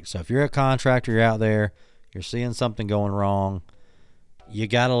product. So if you're a contractor, you're out there, you're seeing something going wrong, you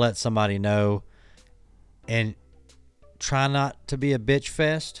got to let somebody know, and try not to be a bitch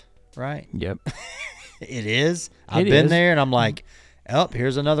fest, right? Yep. It is. I've been there, and I'm like, oh,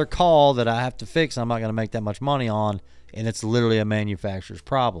 here's another call that I have to fix. I'm not going to make that much money on, and it's literally a manufacturer's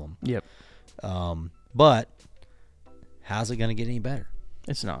problem. Yep. But how's it going to get any better?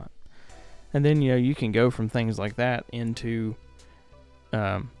 It's not. And then, you can go from things like that into,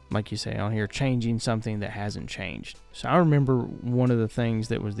 like you say on here, changing something that hasn't changed. So I remember one of the things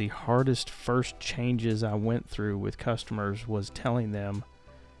that was the hardest first changes I went through with customers was telling them,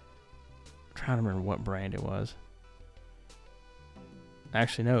 I'm trying to remember what brand it was.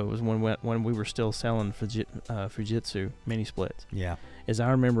 Actually, no, it was when we were still selling Fujitsu mini splits. Yeah. Is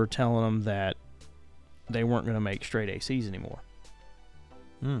I remember telling them that they weren't going to make straight ACs anymore.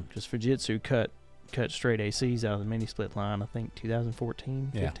 Because Fujitsu cut straight ACs out of the mini split line, I think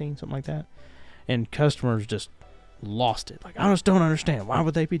 2014, 15, something like that. And customers just lost it. Like, I just don't understand. Why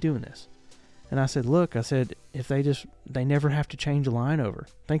would they be doing this? And I said, look, if they never have to change a line over.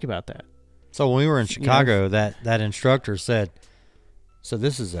 Think about that. So when we were in Chicago, that instructor said, so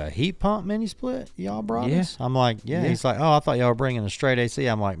this is a heat pump mini split y'all brought us? I'm like, yeah. He's like, oh, I thought y'all were bringing a straight AC.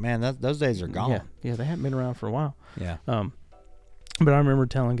 I'm like, man, those days are gone. Yeah, they haven't been around for a while. Yeah. But I remember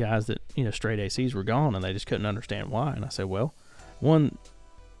telling guys that, straight ACs were gone and they just couldn't understand why. And I said, well, one,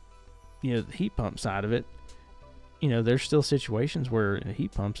 the heat pump side of it, there's still situations where a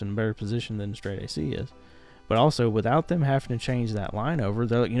heat pump's in a better position than a straight AC is. But also, without them having to change that line over,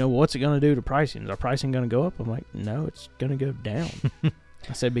 they're like, what's it going to do to pricing? Is our pricing going to go up? I'm like, no, it's going to go down.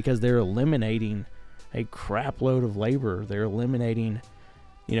 I said, because they're eliminating a crap load of labor. They're eliminating,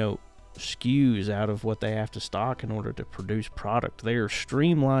 SKUs out of what they have to stock in order to produce product. They are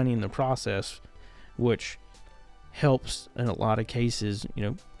streamlining the process, which helps in a lot of cases,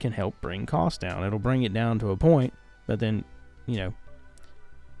 can help bring costs down. It'll bring it down to a point, but then,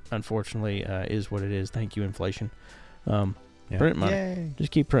 unfortunately, is what it is. Thank you, inflation. Print money. Yay.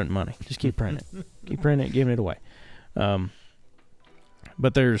 Just keep printing money. Just keep printing it. Keep printing it, giving it away.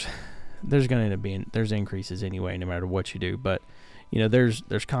 But there's going to end up being, there's increases anyway, no matter what you do. But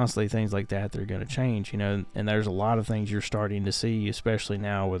there's constantly things like that are going to change, and there's a lot of things you're starting to see, especially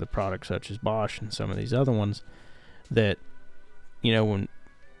now with a product such as Bosch and some of these other ones that,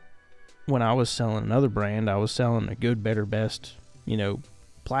 when I was selling another brand, I was selling a good, better, best,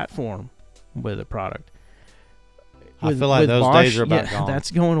 platform with a product. I feel like those Bosch, days are about gone. That's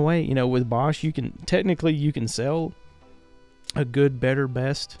going away. With Bosch, you can sell a good, better,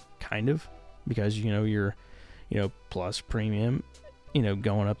 best, kind of, because, you're, plus premium,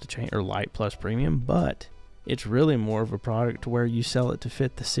 going up the chain, or light plus premium, but it's really more of a product where you sell it to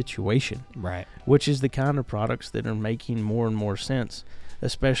fit the situation. Right. Which is the kind of products that are making more and more sense,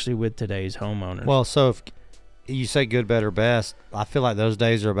 especially with today's homeowners. Well, so if you say good, better, best, I feel like those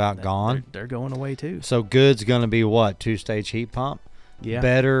days are about gone. They're going away too. So good's going to be what? 2-stage heat pump? Yeah.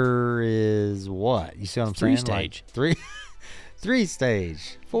 Better is what? You see what I'm saying? 3-stage. Like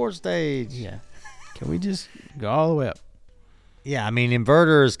 3-stage, 4-stage. Yeah. Can we just go all the way up? Yeah, I mean,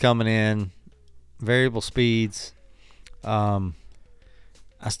 inverter is coming in, variable speeds. I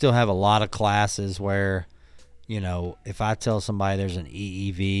still have a lot of classes where, if I tell somebody there's an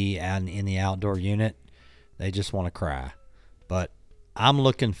EEV in the outdoor unit, they just want to cry. But I'm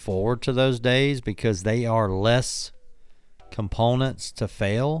looking forward to those days because they are less components to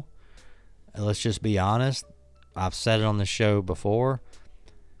fail. Let's just be honest. I've said it on the show before.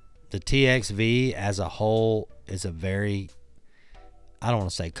 The TXV as a whole is a very, I don't want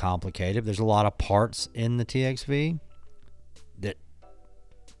to say complicated. There's a lot of parts in the TXV that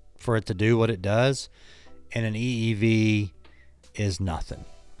for it to do what it does, and an EEV is nothing,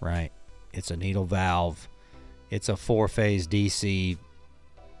 right? It's a needle valve. It's a 4-phase DC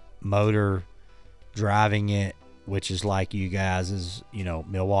motor driving it, which is like you guys'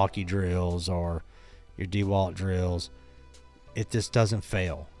 Milwaukee drills or your DeWalt drills. It just doesn't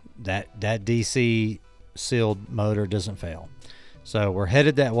fail. That DC sealed motor doesn't fail. So we're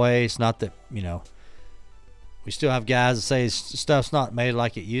headed that way. It's not that, we still have guys that say stuff's not made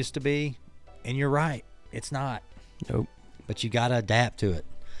like it used to be. And you're right. It's not. Nope. But you got to adapt to it.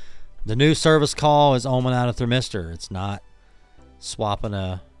 The new service call is ohming out a thermistor. It's not swapping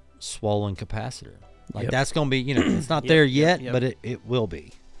a swollen capacitor. That's going to be, it's not there yet, but it will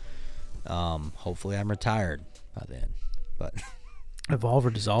be. Hopefully I'm retired by then. But evolve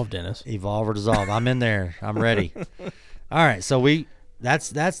or dissolve, Dennis. Evolve or dissolve. I'm in there. I'm ready. All right. So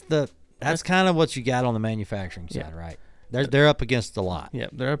that's kind of what you got on the manufacturing side, right? They're up against a lot. Yeah,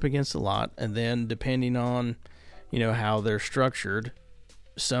 they're up against a lot. And then depending on, how they're structured,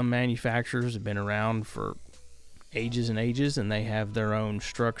 some manufacturers have been around for ages and ages, and they have their own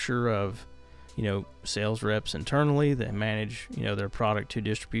structure of, sales reps internally that manage, their product to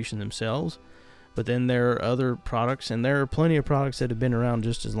distribution themselves. But then there are other products, and there are plenty of products that have been around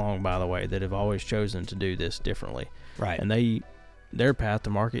just as long, by the way, that have always chosen to do this differently. Right. And their path to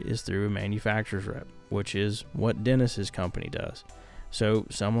market is through a manufacturer's rep, which is what Dennis's company does. So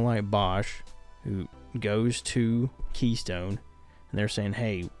someone like Bosch, who goes to Keystone, and they're saying,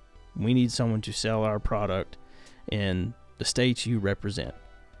 hey, we need someone to sell our product in the states you represent.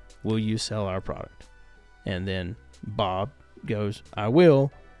 Will you sell our product? And then Bob goes, I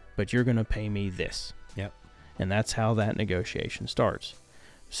will, but you're going to pay me this. Yep. And that's how that negotiation starts.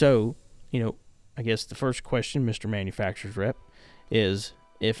 So, I guess the first question, Mr. Manufacturer's Rep, is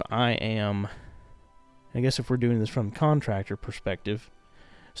if we're doing this from the contractor perspective,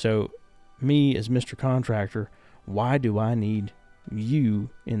 so me as Mr. Contractor, why do I need you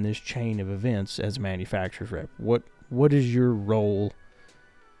in this chain of events as a manufacturer's rep? What is your role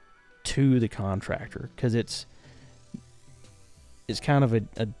to the contractor? Because it's kind of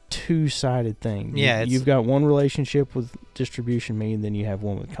a two-sided thing. Yeah, you've got one relationship with distribution, and then you have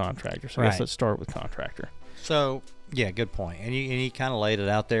one with contractor. So I guess let's start with contractor. So, yeah, good point. And you kind of laid it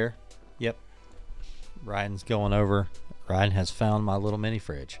out there. Yep. Ryan's going over. Ryan has found my little mini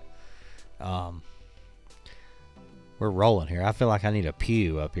fridge. We're rolling here. I feel like I need a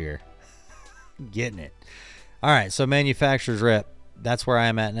pew up here. Getting it. All right, so manufacturer's rep. That's where I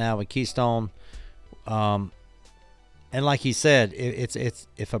am at now with Keystone. And like he said, it's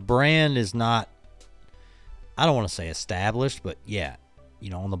if a brand is not, I don't want to say established, but yeah,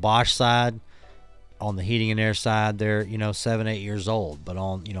 on the Bosch side, on the heating and air side, they're 7-8 years old, but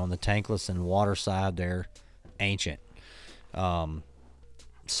on on the tankless and water side, they're ancient.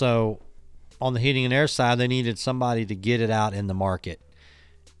 So on the heating and air side, they needed somebody to get it out in the market,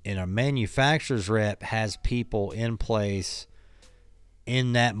 and a manufacturer's rep has people in place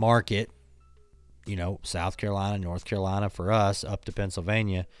in that market. South Carolina, North Carolina for us, up to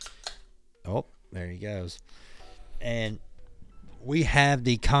Pennsylvania. Oh, there he goes. And we have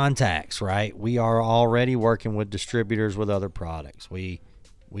the contacts, right? We are already working with distributors with other products. We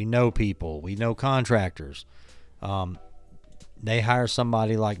know people. We know contractors. They hire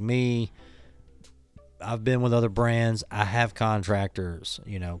somebody like me. I've been with other brands. I have contractors,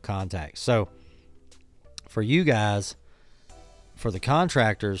 contacts. So for you guys, for the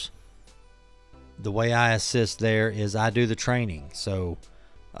contractors, the way I assist there is I do the training. So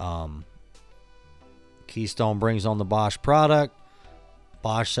Keystone brings on the Bosch product.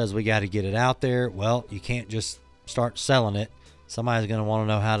 Bosch says we got to get it out there. Well, you can't just start selling it. Somebody's going to want to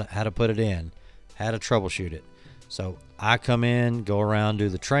know how to put it in, how to troubleshoot it. So I come in, go around, do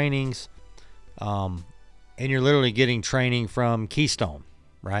the trainings, and you're literally getting training from Keystone,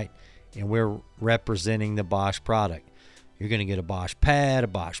 right? And we're representing the Bosch product. You're going to get a Bosch pad, a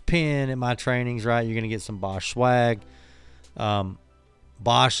Bosch pin in my trainings, right? You're going to get some Bosch swag.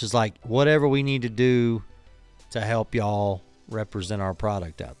 Bosch is like, whatever we need to do to help y'all represent our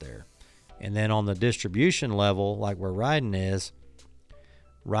product out there. And then on the distribution level, like where Ryden is,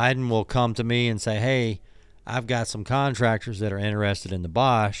 Ryden will come to me and say, hey, I've got some contractors that are interested in the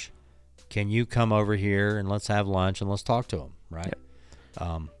Bosch. Can you come over here and let's have lunch and let's talk to them, right?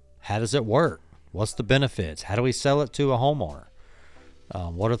 Yep. How does it work? What's the benefits? How do we sell it to a homeowner?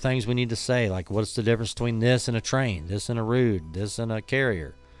 What are things we need to say? Like, what's the difference between this and a train, this and a rood, this and a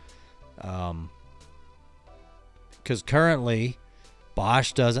carrier? Because currently,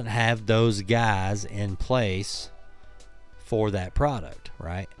 Bosch doesn't have those guys in place for that product,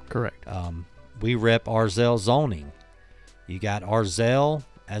 right? Correct. We rep Arzell zoning. You got Arzell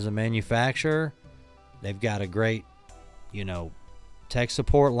as a manufacturer. They've got a great, tech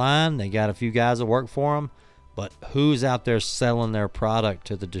support line. They got a few guys that work for them. But who's out there selling their product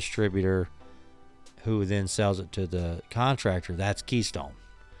to the distributor who then sells it to the contractor? That's Keystone.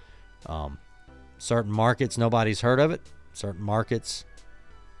 Certain markets, nobody's heard of it. Certain markets,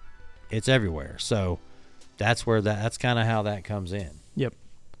 it's everywhere. So that's kind of how that comes in. Yep.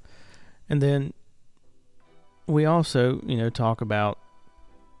 And then we also, talk about,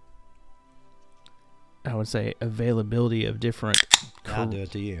 I would say, availability of different. I'll do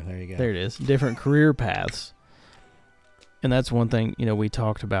it to you. There you go. There it is. Different career paths. And that's one thing, we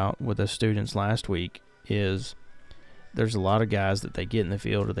talked about with the students last week is there's a lot of guys that they get in the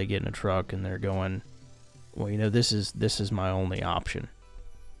field or they get in a truck and they're going, well, this is my only option.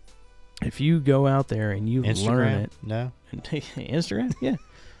 If you go out there and you Instagram? learn it. No. Instagram? Yeah.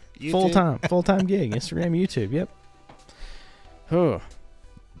 YouTube? Full-time gig. Instagram, YouTube. Yep. Oh.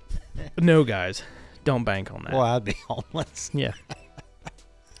 No, guys. Don't bank on that. Well, I'd be homeless. Yeah.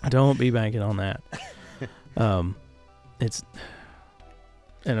 Don't be banking on that. And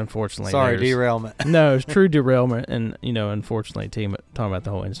unfortunately, sorry, derailment. No, it's true derailment. And, unfortunately, talking about the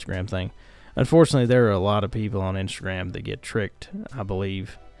whole Instagram thing, unfortunately, there are a lot of people on Instagram that get tricked, I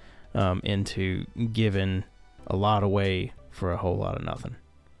believe, into giving a lot away for a whole lot of nothing.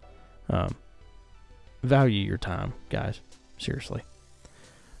 Value your time, guys. Seriously.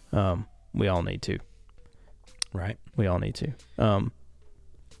 We all need to. Right. We all need to.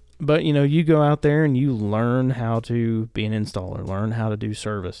 But, you go out there and you learn how to be an installer, learn how to do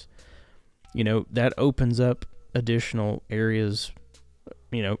service. That opens up additional areas,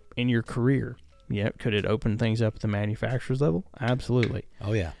 in your career. Yeah. Could it open things up at the manufacturer's level? Absolutely.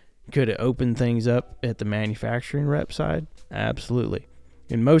 Oh, yeah. Could it open things up at the manufacturing rep side? Absolutely.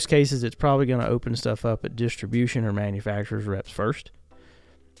 In most cases, it's probably going to open stuff up at distribution or manufacturer's reps first.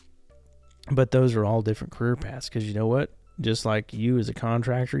 But those are all different career paths because you know what? Just like you as a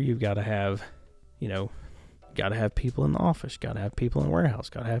contractor, you've got to have, people in the office, got to have people in the warehouse,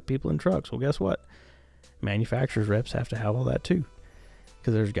 got to have people in trucks. Well, guess what? Manufacturers reps have to have all that too,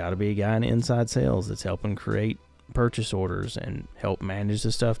 because there's got to be a guy in inside sales that's helping create purchase orders and help manage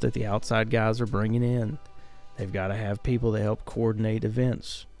the stuff that the outside guys are bringing in. They've got to have people that help coordinate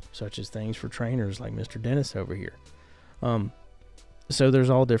events, such as things for trainers like Mr. Dennis over here. So there's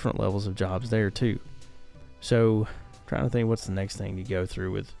all different levels of jobs there too. So trying to think what's the next thing to go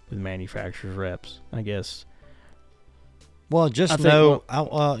through with manufacturers reps, I guess. Well, just know,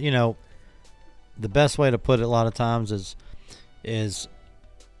 the best way to put it a lot of times is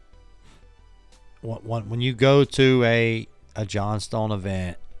when you go to a Johnstone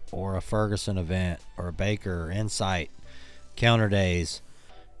event or a Ferguson event or a Baker or Insight counter days,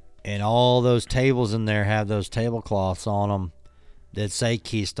 and all those tables in there have those tablecloths on them that say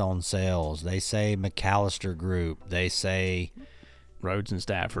Keystone Sales, they say McAllister Group, they say Rhodes and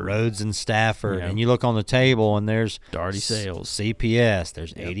Stafford, yeah. And you look on the table and there's Darty Sales, CPS,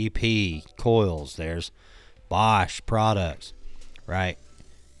 there's ADP, Coils, there's Bosch products, right?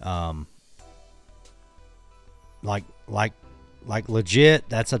 Like legit,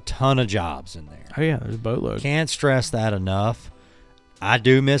 that's a ton of jobs in there. Oh yeah, there's a boatload. Can't stress that enough. I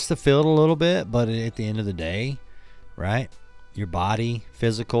do miss the field a little bit, but at the end of the day, right? Your body,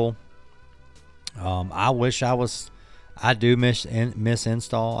 physical. I do miss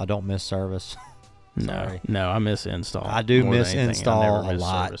install. I don't miss service. No, I miss install. I do miss install a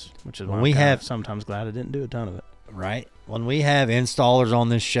lot. Service, which is why I'm sometimes glad I didn't do a ton of it. Right. When we have installers on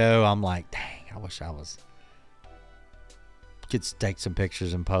this show, I'm like, dang, I wish I could take some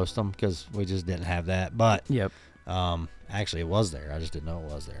pictures and post them because we just didn't have that. But yep. Actually, it was there. I just didn't know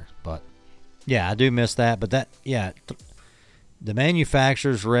it was there. But yeah, I do miss that. But the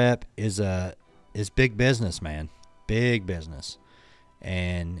manufacturer's rep is big business, man. Big business.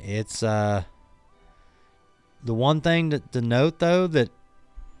 And it's the one thing to note, though, that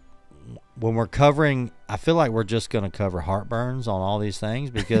when we're covering, I feel like we're just going to cover heartburns on all these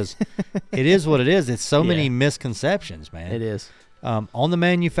things because it is what it is. It's so many misconceptions, man. It is. On the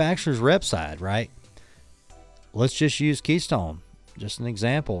manufacturer's rep side, right? Let's just use Keystone. Just an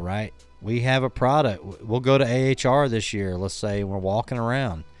example, right? We have a product. We'll go to AHR this year. Let's say we're walking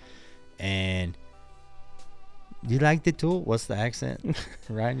around and you like the tool? What's the accent?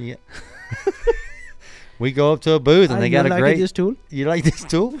 Right? We go up to a booth and they got a great. This tool? You like this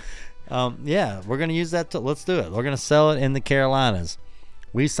tool? Yeah, we're gonna use that tool. Let's do it. We're gonna sell it in the Carolinas.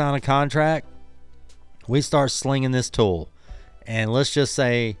 We sign a contract. We start slinging this tool, and let's just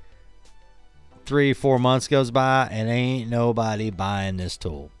say 3-4 months goes by and ain't nobody buying this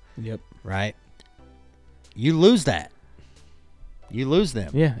tool. Yep. Right? You lose that. You lose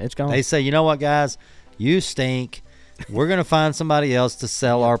them. Yeah, it's gone. They say, you know what, guys? You stink. We're going to find somebody else to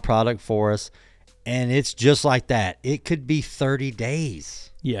sell our product for us. And it's just like that. It could be 30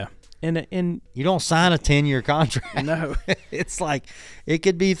 days. Yeah. And you don't sign a 10-year contract. No. It's like it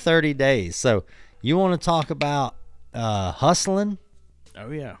could be 30 days. So you want to talk about hustling? Oh,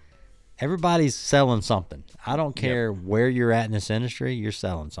 yeah. Everybody's selling something. I don't care where you're at in this industry. You're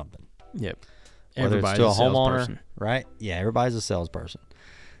selling something. Yep. Whether it's to a homeowner, right? Yeah, everybody's a salesperson.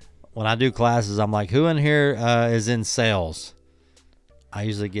 When I do classes, I'm like, who in here is in sales? I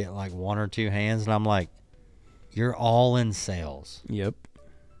usually get like 1 or 2 hands, and I'm like, you're all in sales. Yep.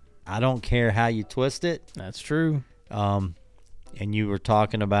 I don't care how you twist it. That's true. And you were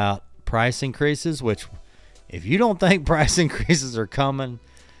talking about price increases, which if you don't think price increases are coming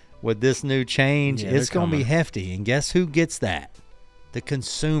with this new change, it's going to be hefty. And guess who gets that? The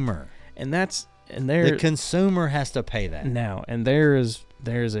consumer. The consumer has to pay that. Now, and there's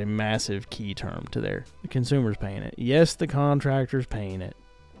a massive key term to there. The consumer's paying it. Yes, the contractor's paying it.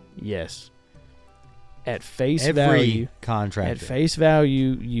 Yes. At face value, contractor. At face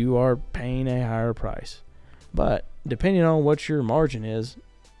value, you are paying a higher price. But depending on what your margin is,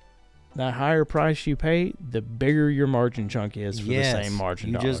 the higher price you pay, the bigger your margin chunk is for the same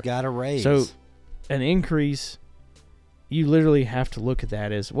margin dollar. You just got to raise. So an increase, you literally have to look at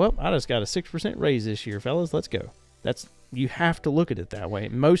that as, well, I just got a 6% raise this year, fellas. Let's go. You have to look at it that way.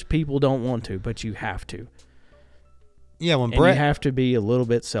 Most people don't want to, but you have to. Yeah, you have to be a little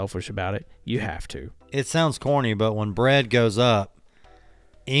bit selfish about it. You have to. It sounds corny, but when bread goes up,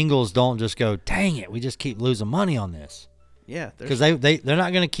 Ingalls don't just go, dang it, we just keep losing money on this. Yeah. Because they're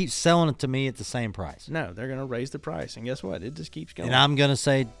not going to keep selling it to me at the same price. No, they're going to raise the price. And guess what? It just keeps going. And I'm going to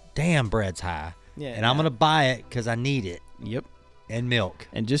say, damn, bread's high. Yeah. And I'm going to buy it because I need it. Yep. And milk.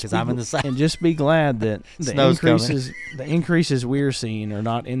 And just I'm in the South. And just be glad that the increases we're seeing are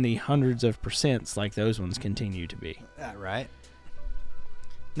not in the hundreds of percents like those ones continue to be. Right.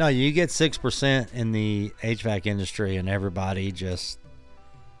 No, you get 6% in the HVAC industry, and everybody just.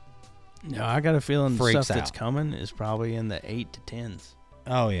 No, I got a feeling the stuff that's out. Coming is probably in the 8 to 10s.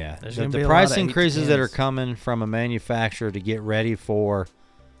 Oh yeah, the price increases that are coming from a manufacturer to get ready for.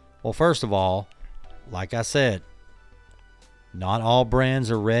 Well, first of all, like I said, not all brands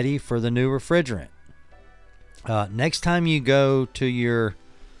are ready for the new refrigerant. Next time you go to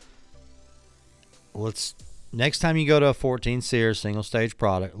a 14 SEER single stage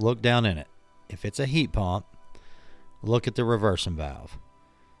product, look down in it. If it's a heat pump, look at the reversing valve.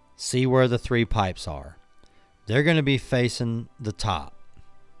 See where the 3 pipes are. They're going to be facing the top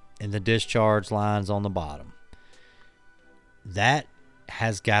and the discharge lines on the bottom. That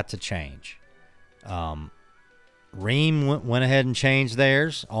has got to change. Rheem went ahead and changed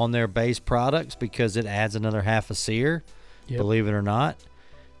theirs on their base products because it adds another half a SEER, believe it or not.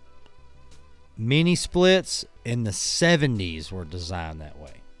 Mini splits in the 70s were designed that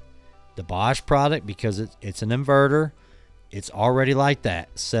way. The Bosch product, because it's an inverter, it's already like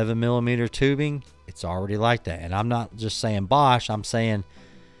that. 7mm tubing, it's already like that. And I'm not just saying Bosch, I'm saying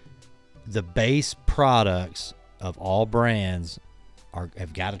the base products of all brands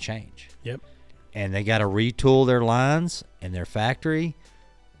have got to change. Yep. And they got to retool their lines in their factory,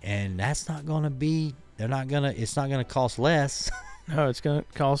 and that's not going to be. It's not going to cost less. No, it's going to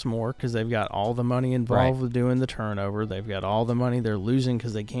cost more because they've got all the money involved with doing the turnover. They've got all the money they're losing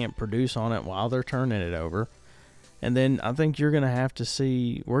because they can't produce on it while they're turning it over. And then I think we're going to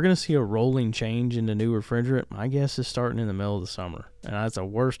see a rolling change into new refrigerant. My guess is starting in the middle of the summer. And that's the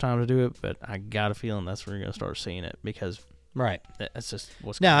worst time to do it, but I got a feeling that's where you're going to start seeing it because that's just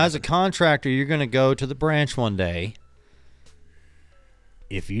what's going to happen. Now, as a contractor, you're going to go to the branch one day.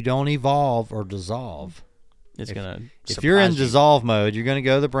 If you don't evolve or dissolve, it's going to. If you're in dissolve mode, you're going to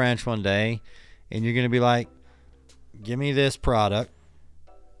go to the branch one day, and you're going to be like, "Give me this product.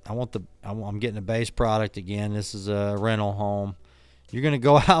 I'm getting a base product again. This is a rental home." You're going to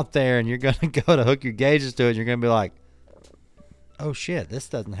go out there, and you're going to go to hook your gauges to it, and you're going to be like, "Oh shit, this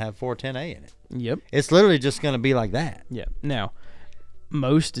doesn't have 410A in it." Yep. It's literally just going to be like that. Yeah. Now,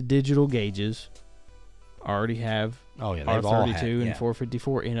 most digital gauges already have R32 and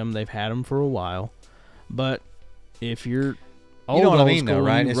 454 in them. They've had them for a while. But if you're old, you know what I old mean, school, though,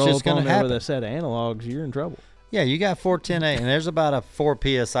 right? It's just going to happen with a set of analogs. You're in trouble. Yeah, you got 410A, and there's about a 4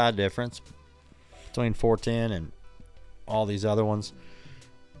 psi difference. between 410 and all these other ones.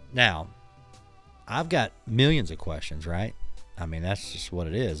 Now, I've got millions of questions, right? I mean, that's just what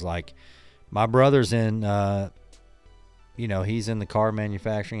it is. Like, my brother's in, he's in the car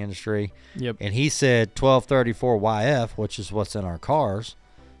manufacturing industry. Yep. And he said 1234 YF, which is what's in our cars,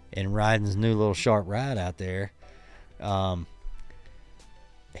 and riding's new little sharp ride out there.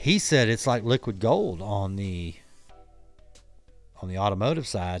 He said it's like liquid gold on the automotive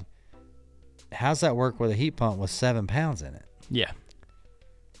side. How's that work with a heat pump with 7 pounds in it? Yeah.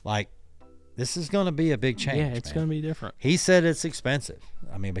 Like, this is going to be a big change. Yeah, it's going to be different. He said it's expensive.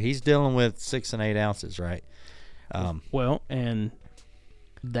 I mean, but he's dealing with 6 and 8 ounces, right? Well, and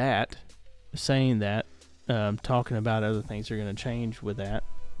that, saying that, talking about other things that are going to change with that,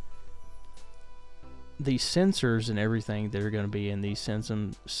 the sensors and everything that are going to be in these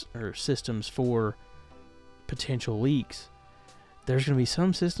systems for potential leaks, there's going to be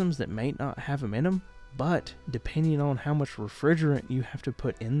some systems that may not have them in them, but depending on how much refrigerant you have to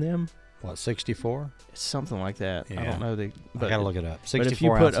put in them, what, 64? It's something like that. Yeah. I don't know I gotta look it up. 64 but if you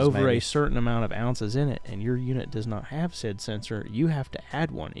put over maybe a certain amount of ounces in it, and your unit does not have said sensor, you have to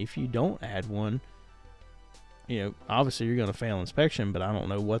add one. If you don't add one, obviously you're going to fail inspection. But I don't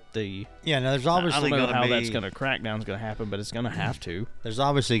know what the there's obviously going to be how that's going to crackdown's going to happen, but it's going to have to. There's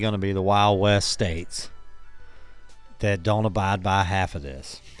obviously going to be the Wild West states that don't abide by half of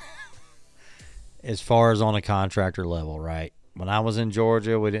this, as far as on a contractor level, right? When I was in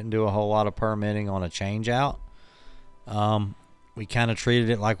Georgia, we didn't do a whole lot of permitting on a change out. We kind of treated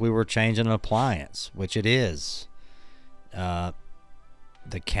it like we were changing an appliance, which it is. The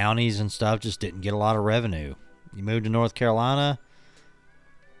counties and stuff just didn't get a lot of revenue. You move to North Carolina,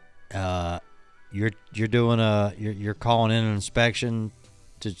 you're calling in an inspection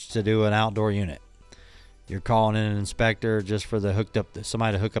to do an outdoor unit. You're calling in an inspector just for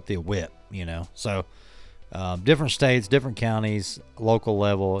somebody to hook up the whip, So different states, different counties, local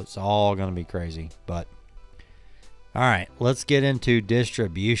level, it's all going to be crazy. But all right, let's get into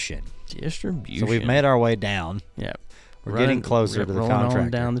distribution. So we've made our way down. Yeah, we're getting closer to the contractor. On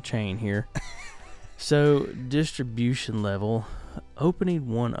down the chain here. So distribution level, opening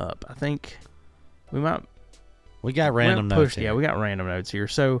one up. I think we got random notes here. Yeah, we got random notes here.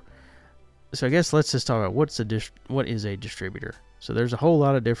 So I guess let's just talk about what is a distributor. So there's a whole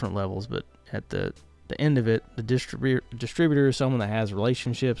lot of different levels, but at the end of it, the distributor is someone that has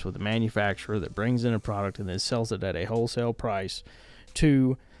relationships with the manufacturer that brings in a product and then sells it at a wholesale price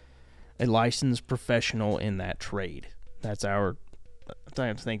to a licensed professional in that trade. I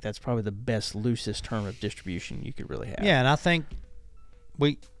think that's probably the best, loosest term of distribution you could really have. Yeah, and I think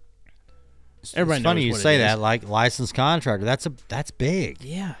it's Everybody funny you knows say that, like licensed contractor. That's big.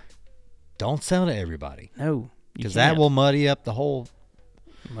 Yeah. Don't sell to everybody. No, because that will muddies up the whole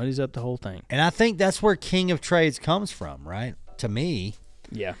thing. And I think that's where King of Trades comes from, right? To me,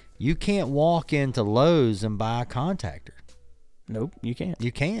 yeah, you can't walk into Lowe's and buy a contactor. Nope, you can't.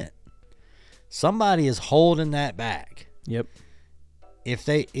 You can't. Somebody is holding that back. Yep.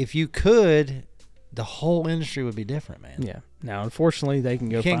 If you could, the whole industry would be different, man. Yeah. Now, unfortunately, they can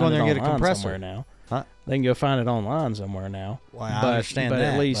go find it online somewhere now. Huh? They can go find it online somewhere now. Well, I understand that.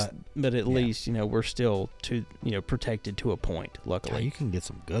 But at least, we're still protected to a point, luckily. Oh, you can get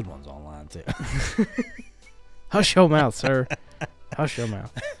some good ones online, too. Hush your mouth, sir. Hush your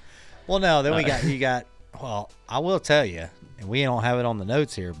mouth. Well, no, then I will tell you, and we don't have it on the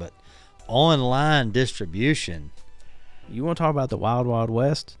notes here, but online distribution. You want to talk about the Wild Wild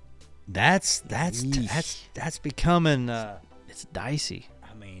West? That's becoming it's dicey.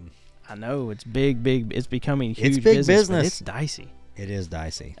 I mean, I know it's big. It's becoming huge. It's big business. But it's dicey. It is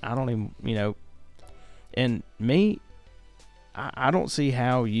dicey. I don't even, and me, I don't see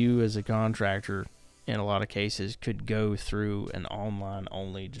how you as a contractor in a lot of cases could go through an online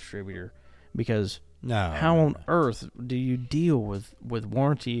only distributor, because how on earth do you deal with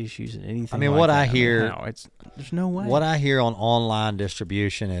warranty issues and anything? I mean, like what that? I hear, there's no way. What I hear on online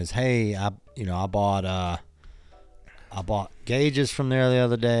distribution is, hey, I bought gauges from there the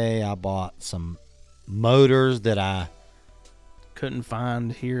other day. I bought some motors that I couldn't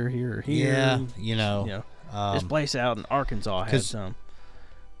find here. Yeah, this place out in Arkansas had some.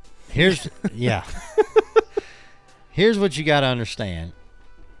 Here's what you got to understand.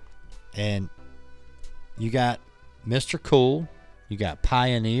 And you got Mr. Cool, you got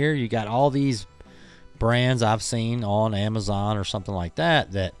Pioneer, you got all these brands I've seen on Amazon or something like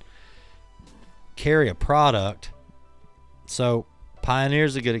that carry a product. So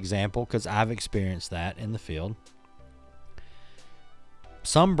Pioneer's a good example because I've experienced that in the field.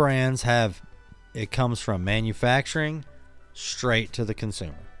 Some brands it comes from manufacturing straight to the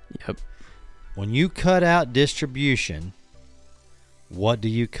consumer. Yep. when you cut out distribution, what do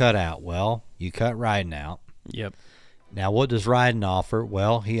you cut out? Well, you cut Ryden out. Yep. Now, what does Ryden offer?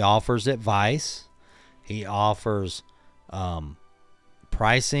 Well, he offers advice. He offers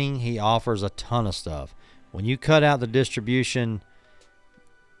pricing. He offers a ton of stuff. When you cut out the distribution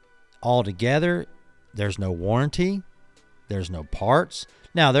altogether, there's no warranty. There's no parts.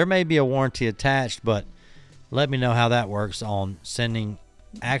 Now, there may be a warranty attached, but let me know how that works on sending.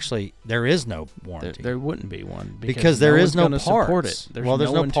 Actually, there is no warranty. There wouldn't be one because there is no parts. Support it. There's well,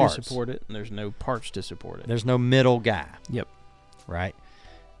 there's no no one parts to support it, and there's no parts to support it. There's no middle guy. Yep. Right?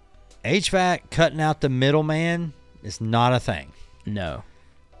 HVAC, cutting out the middleman is not a thing. No.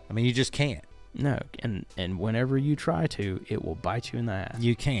 I mean, you just can't. No, and whenever you try to, it will bite you in the ass.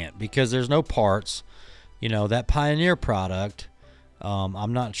 You can't because there's no parts. You know, that Pioneer product,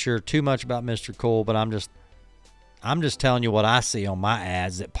 I'm not sure too much about Mr. Cool, but I'm just telling you what I see on my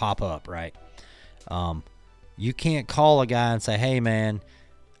ads that pop up, right? You can't call a guy and say, hey, man,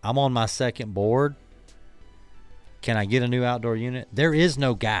 I'm on my second board. Can I get a new outdoor unit? There is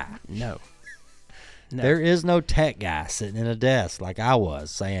no guy. No. There is no tech guy sitting in a desk like I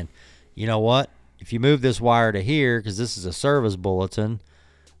was saying, you know what? If you move this wire to here, because this is a service bulletin,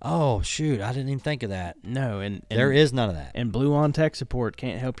 oh, shoot, I didn't even think of that. No, and there is none of that. And Blue On Tech Support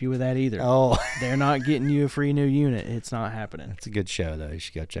can't help you with that either. Oh. They're not getting you a free new unit. It's not happening. It's a good show, though. You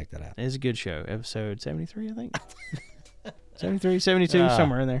should go check that out. It's a good show. Episode 73, I think. 73, 72,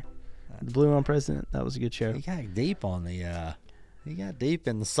 somewhere in there. The Blue On President. That was a good show. He got deep on the, he got deep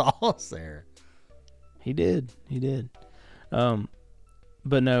in the sauce there. He did. But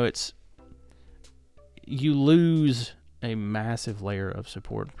no, you lose a massive layer of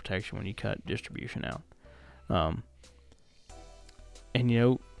support and protection when you cut distribution out. And you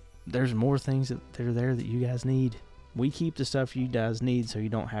know, there's more things that are there that you guys need. We keep the stuff you guys need so you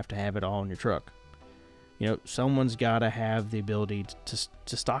don't have to have it all in your truck. You know, someone's got to have the ability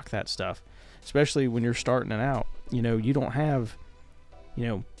to stock that stuff, especially when you're starting it out. You know, you don't have,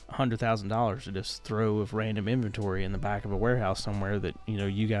 $100,000 to just throw of random inventory in the back of a warehouse somewhere that,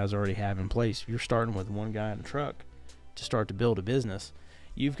 you guys already have in place. If you're starting with one guy in a truck to start to build a business,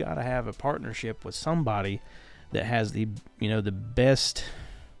 you've got to have a partnership with somebody that has the best,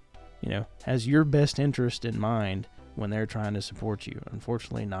 has your best interest in mind when they're trying to support you.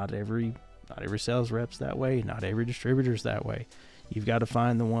 Unfortunately, not every sales rep's that way. Not every distributor's that way. You've got to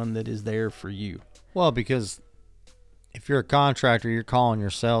find the one that is there for you. Well, because if you're a contractor, you're calling your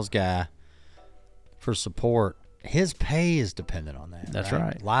sales guy for support. His pay is dependent on that. That's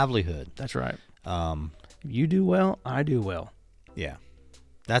right. Livelihood. That's right. You do well, I do well. Yeah.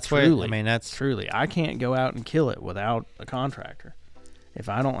 That's truly, that's truly. I can't go out and kill it without a contractor. If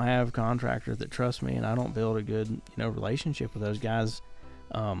I don't have contractors that trust me and I don't build a good, relationship with those guys,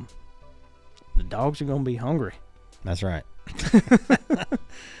 the dogs are going to be hungry. That's right.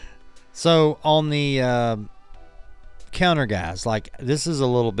 So on the counter guys, like this is a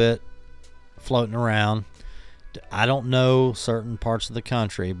little bit floating around. I don't know certain parts of the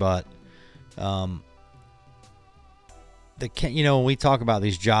country, but when we talk about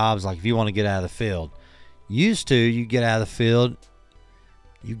these jobs, like if you want to get out of the field, you get out of the field,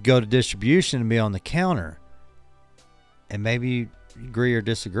 you go to distribution and be on the counter, and maybe you agree or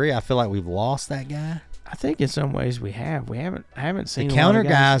disagree. I feel like we've lost that guy. I think in some ways we have. I haven't seen the a counter lot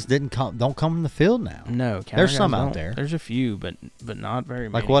of guys don't come in the field now. No, there's some out there. There's a few, but not very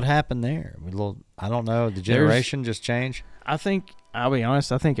many. Like what happened there? I don't know. The generation just changed. I'll be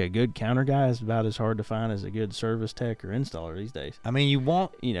honest. I think a good counter guy is about as hard to find as a good service tech or installer these days. I mean, you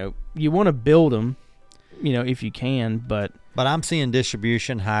want to build them, if you can, but I'm seeing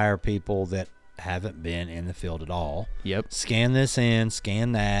distribution hire people that haven't been in the field at all. Yep. Scan this in,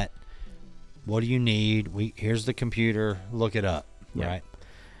 scan that. What do you need? Here's the computer. Look it up. Yep. Right.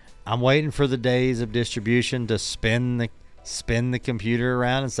 I'm waiting for the days of distribution to spin the computer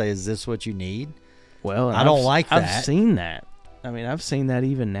around and say, "Is this what you need?" Well, I don't like that. I've seen that. I mean, I've seen that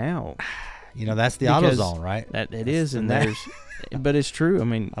even now. That's the AutoZone, right? It is, and there's, but it's true. I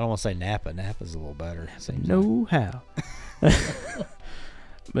mean, I don't want to say Napa. Napa's a little better. How.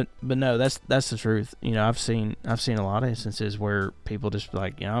 But no, that's the truth. I've seen a lot of instances where people just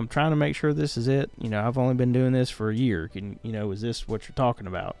like, I'm trying to make sure this is it. I've only been doing this for a year. Is this what you're talking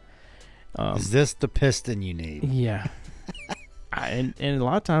about? Is this the piston you need? Yeah. And a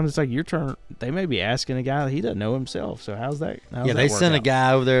lot of times it's like your turn. They may be asking a guy that he doesn't know himself. So how's that? They sent a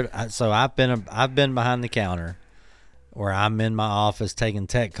guy over there. So I've been behind the counter, where I'm in my office taking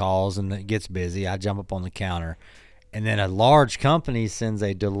tech calls, and it gets busy. I jump up on the counter. And then a large company sends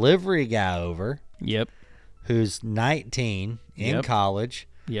a delivery guy over. Yep. Who's 19 in college.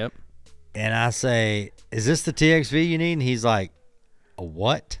 Yep. And I say, "Is this the TXV you need?" And he's like, "A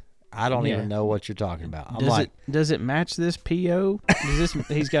what? I don't even know what you're talking about." Does it match this PO?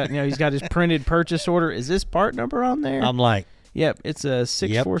 He's got his printed purchase order. Is this part number on there? I'm like, yep, it's a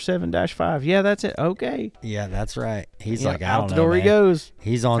 647-5. Yeah, that's it. Okay. yeah, that's right. He's like, I don't know. Out the door man. he goes.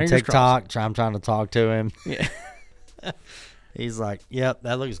 He's on Fingers TikTok. I'm trying to talk to him. Yeah. He's like, "Yep,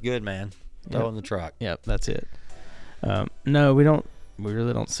 that looks good, man. Throw it in the truck." Yep, that's it. No, we don't. We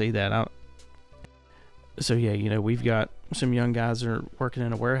really don't see that. So yeah, we've got some young guys that are working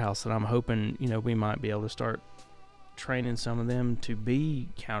in a warehouse that I'm hoping, we might be able to start training some of them to be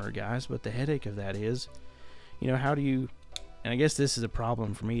counter guys. But the headache of that is, how do you? And I guess this is a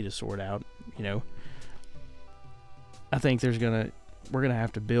problem for me to sort out. I think we're gonna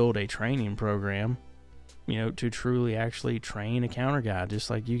have to build a training program, to truly actually train a counter guy, just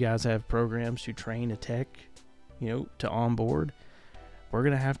like you guys have programs to train a tech, to onboard. We're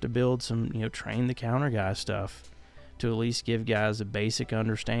going to have to build some, train the counter guy stuff to at least give guys a basic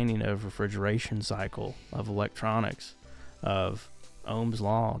understanding of refrigeration cycle, of electronics, of Ohm's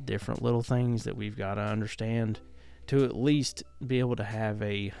law, different little things that we've got to understand to at least be able to have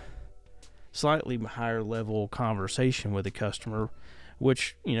a slightly higher level conversation with a customer,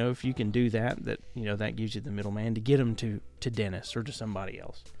 which, if you can do that gives you the middleman to get them to Dennis or to somebody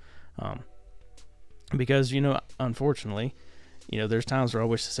else. Because, unfortunately, there's times where I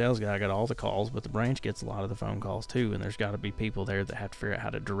wish the sales guy got all the calls, but the branch gets a lot of the phone calls too, and there's got to be people there that have to figure out how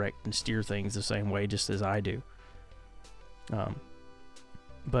to direct and steer things the same way just as I do.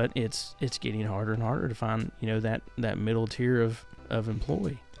 But it's getting harder and harder to find, that middle tier of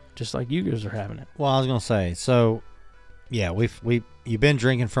employee, just like you guys are having it. Well, I was going to say, so, yeah, you've been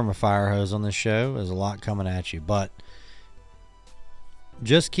drinking from a fire hose on this show. There's a lot coming at you, but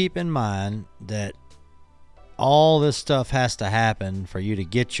just keep in mind that all this stuff has to happen for you to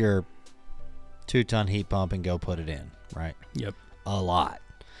get your 2-ton heat pump and go put it in, right? Yep. A lot.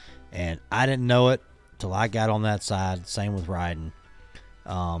 And I didn't know it till I got on that side. Same with riding.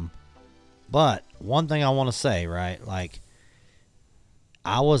 But one thing I want to say, right? Like,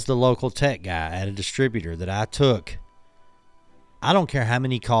 I was the local tech guy at a distributor that I took. I don't care how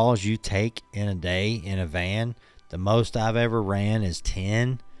many calls you take in a day in a van. The most I've ever ran is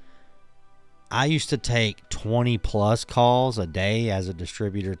 10. I used to take 20 plus calls a day as a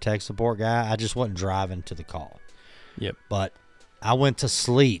distributor tech support guy. I just wasn't driving to the call. Yep. But I went to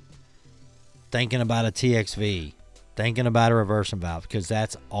sleep thinking about a TXV, thinking about a reversing valve, because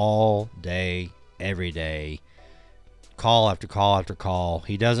that's all day, every day, call after call after call.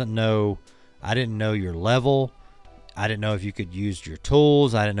 He doesn't know. I didn't know your level. I didn't know if you could use your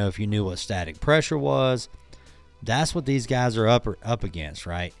tools. I didn't know if you knew what static pressure was. That's what these guys are up against,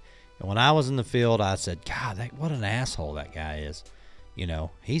 right? And when I was in the field, I said, God, what an asshole that guy is.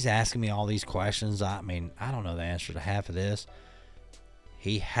 He's asking me all these questions. I mean, I don't know the answer to half of this.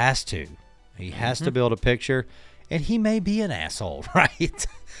 He has to. He has to build a picture. And he may be an asshole, right?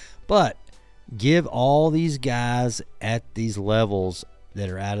 But give all these guys at these levels that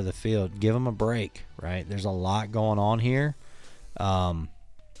are out of the field, give them a break, right? There's a lot going on here. And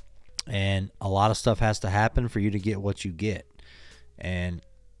a lot of stuff has to happen for you to get what you get. And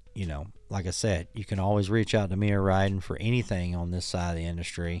like I said, you can always reach out to me or Ryden for anything on this side of the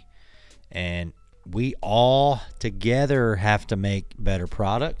industry. And we all together have to make better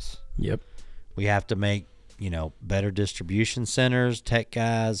products. Yep. We have to make, better distribution centers, tech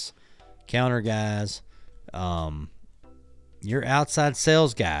guys, counter guys. Your outside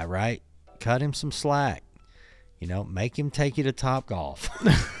sales guy, right? Cut him some slack. Make him take you to Topgolf.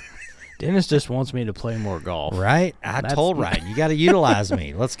 Dennis just wants me to play more golf. Right? I told Ryden, you got to utilize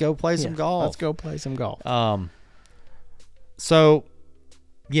me. Let's go play some golf. Let's go play some golf. So,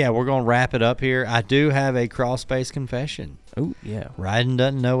 yeah, we're going to wrap it up here. I do have a crawl space confession. Oh, yeah. Ryden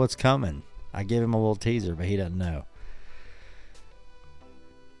doesn't know what's coming. I give him a little teaser, but he doesn't know.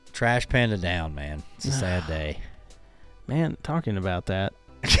 Trash Panda down, man. It's a sad day. Man, talking about that,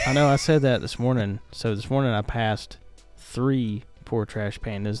 I know I said that this morning. So this morning I passed 3 poor trash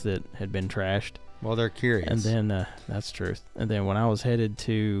pandas that had been trashed. Well, they're curious. And then, that's true. And then when I was headed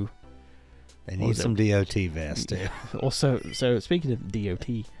to... They need some DOT vests, too. Well, so speaking of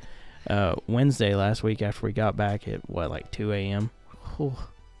DOT, Wednesday last week after we got back at, 2 a.m.?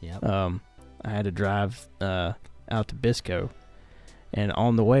 Yep. I had to drive out to Bisco. And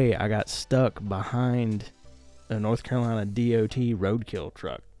on the way, I got stuck behind a North Carolina DOT roadkill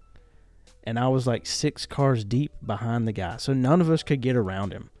truck. And I was 6 cars deep behind the guy. So none of us could get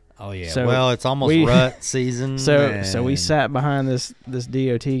around him. Oh, yeah. So well, it's almost rut season. So we sat behind this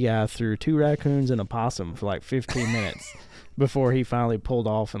DOT guy through 2 raccoons and a possum for 15 minutes before he finally pulled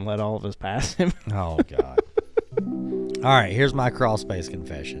off and let all of us pass him. Oh, God. All right, here's my crawl space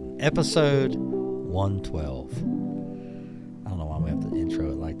confession. Episode 112. I don't know why we have to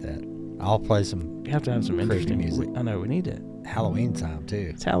intro it like that. I'll play some You have to have some creepy interesting music. I know, we need it. Halloween time, too.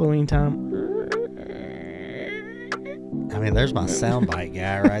 It's Halloween time. I mean, there's my soundbite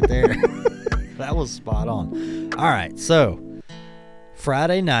guy right there. That was spot on. All right, so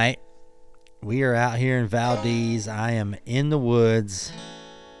Friday night, we are out here in Valdez. I am in the woods,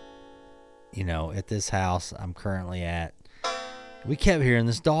 at this house I'm currently at. We kept hearing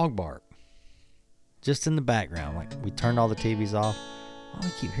this dog bark just in the background. Like, we turned all the TVs off. Why do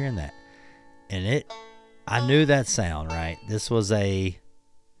we keep hearing that? And I knew that sound, right? This was a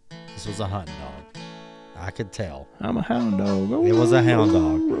hunting dog. I could tell. I'm a hound dog. It was a hound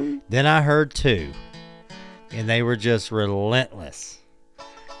dog. Then I heard two, and they were just relentless.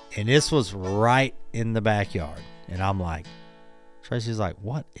 And this was right in the backyard. And I'm like, Tracy's like,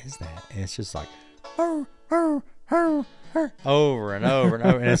 what is that? And it's just like, over and over and over.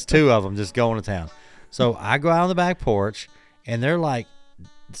 And it's two of them just going to town. So I go out on the back porch, and they're like,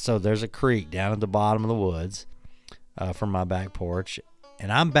 so there's a creek down at the bottom of the woods from my back porch.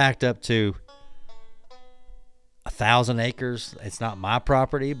 And I'm backed up to 1,000 acres. It's not my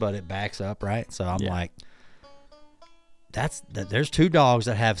property, but it backs up, right? So I'm like, there's two dogs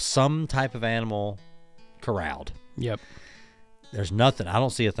that have some type of animal corralled. Yep. There's nothing. I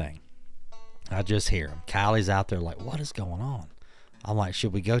don't see a thing. I just hear them. Kylie's out there like, what is going on? I'm like,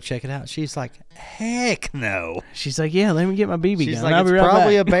 should we go check it out? She's like, heck no. She's like, yeah, let me get my BB gun. She's like, I'll it's be right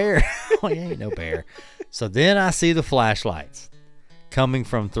probably back. a bear. Well, ain't no bear. So then I see the flashlights coming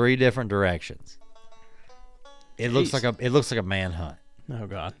from three different directions. It looks like a manhunt. Oh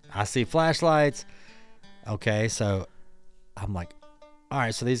God. I see flashlights. Okay, so I'm like, all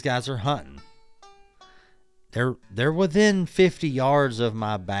right, so these guys are hunting. They're within 50 yards of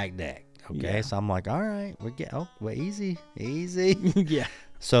my back deck. Okay, Yeah. so I'm like, all right, easy. Yeah.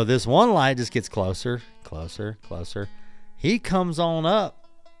 So this one light just gets closer. He comes on up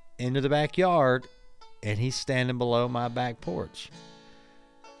into the backyard, and he's standing below my back porch.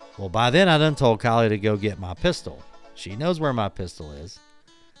 Well, by then I done told Kylie to go get my pistol. She knows where my pistol is.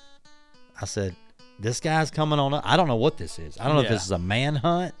 I said, this guy's coming on up. I don't know what this is. I don't know if this is a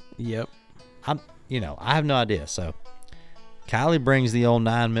manhunt. Yep. I have no idea. So Kylie brings the old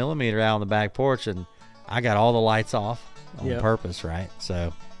 9mm out on the back porch, and I got all the lights off on purpose, right?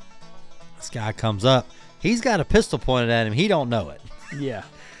 So this guy comes up. He's got a pistol pointed at him. He don't know it. Yeah.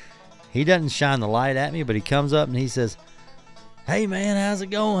 He doesn't shine the light at me, but he comes up and he says, hey, man, how's it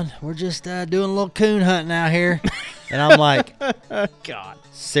going? We're just doing a little coon hunting out here. And I'm like, God.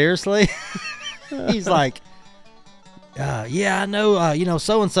 Seriously? He's like, yeah, I know,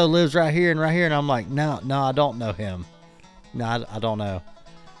 so-and-so lives right here. And I'm like, no, I don't know him. No, I don't know.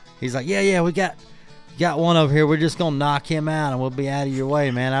 He's like, yeah, we got one over here. We're just going to knock him out and we'll be out of your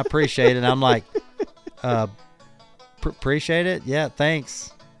way, man. I appreciate it. And I'm like, appreciate it? Yeah,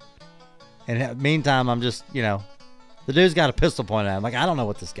 thanks. And meantime, I'm just, the dude's got a pistol pointed at him. Like, I don't know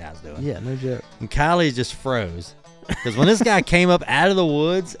what this guy's doing. Yeah, no joke. And Kylie just froze. Because when this guy came up out of the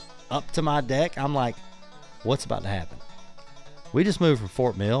woods up to my deck, I'm like, what's about to happen? We just moved from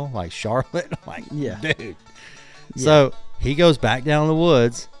Fort Mill, like Charlotte. I'm like, dude. Yeah. So he goes back down the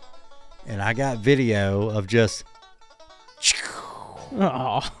woods, and I got video of just.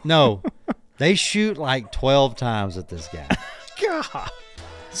 Oh. No, they shoot like 12 times at this guy. God.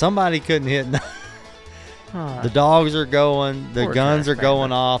 Somebody couldn't hit. The dogs are going, the Poor guns trash are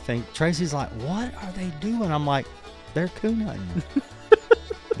going off, and Tracy's like, what are they doing? I'm like, they're coon hunting.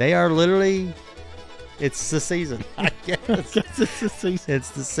 They are literally, it's the season, I guess. It's the season. It's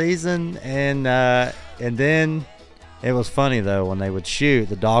the season, and then it was funny, though, when they would shoot,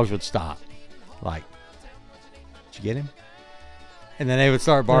 the dogs would stop. Like, did you get him? And then they would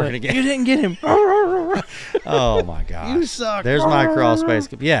start barking again. You didn't get him. Oh, my gosh. You suck. There's my crawl space.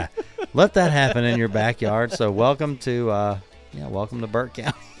 Yeah, let that happen in your backyard. So welcome to Burke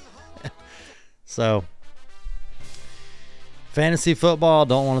County. So fantasy football,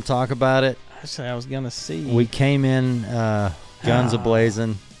 don't want to talk about it. Actually, I was going to see. We came in guns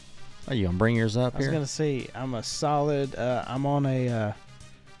a-blazing. Are you going to bring yours up here? I was going to see. I'm a solid. I'm on a.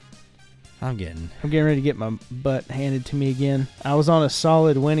 I'm getting ready to get my butt handed to me again. I was on a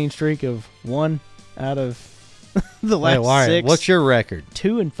solid winning streak of 1 out of the last 6. What's your record?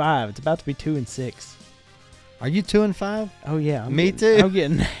 2-5. It's about to be 2-6. Are you 2-5? Oh yeah, Me too. I'm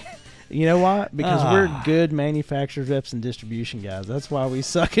getting. You know why? Because we're good manufacturers, reps, and distribution guys. That's why we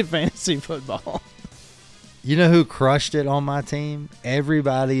suck at fantasy football. You know who crushed it on my team?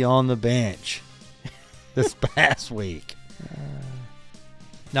 Everybody on the bench this past week.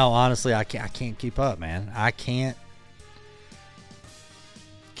 No, honestly, I can't keep up, man. I can't.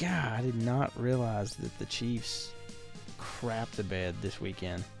 God, I did not realize that the Chiefs crapped the bed this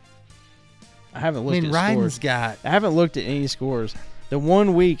weekend. I haven't looked at Ryden's scores. got. I haven't looked at any scores. The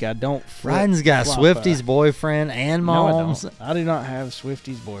one week I don't. Ryden's got Swifty's boyfriend and Mahomes. No, I do not have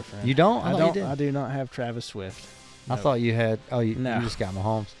Swifty's boyfriend. You don't? I thought don't. You did. I do not have Travis Swift. I Nope. thought you had. Oh, you No. just got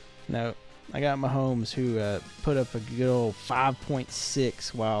Mahomes. No, I got Mahomes, who put up a good old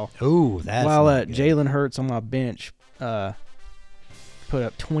 5.6 while Ooh, that's not good. Jalen Hurts on my bench put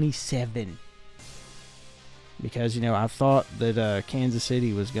up 27. Because I thought that Kansas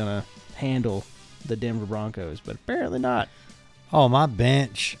City was gonna handle the Denver Broncos, but apparently not. Oh, my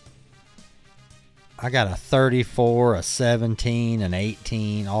bench. I got a 34, a 17, an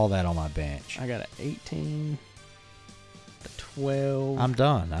 18, all that on my bench. I got an 18, a 12. I'm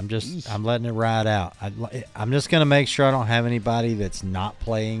done. I'm letting it ride out. I'm just going to make sure I don't have anybody that's not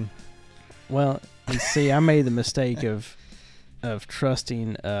playing. Well, and see, I made the mistake of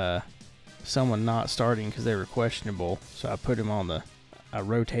trusting someone not starting because they were questionable. So I put him on I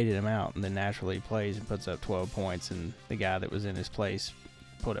rotated him out, and then naturally he plays and puts up 12 points, and the guy that was in his place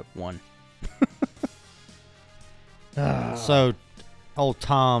put up 1. So, old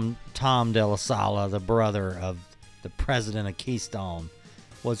Tom De La Sala, the brother of the president of Keystone,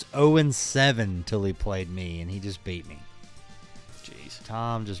 was 0-7 till he played me, and he just beat me. Jeez.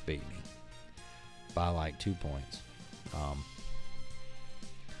 Tom just beat me by like 2 points.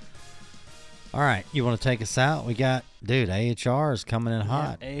 All right, you want to take us out? We got, AHR is coming in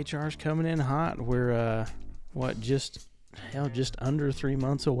hot. Yeah, AHR's coming in hot. We're just under 3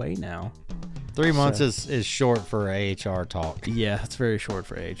 months away now. 3 months is short for AHR talk. Yeah, it's very short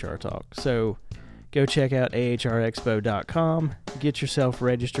for AHR talk. So go check out ahrexpo.com, get yourself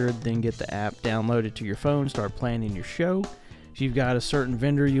registered, then get the app downloaded to your phone, start planning your show. If you've got a certain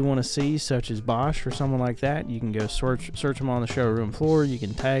vendor you want to see, such as Bosch or someone like that, you can go search them on the showroom floor. You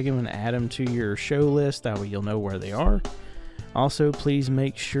can tag them and add them to your show list. That way you'll know where they are. Also, please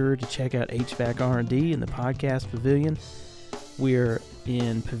make sure to check out HVAC R&D in the podcast pavilion. We're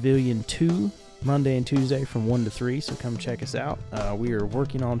in Pavilion 2, Monday and Tuesday from 1 to 3, so come check us out. We are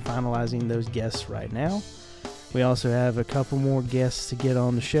working on finalizing those guests right now. We also have a couple more guests to get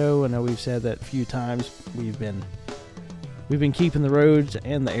on the show. I know we've said that a few times. We've been keeping the roads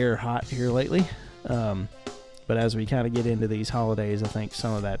and the air hot here lately. But as we kind of get into these holidays, I think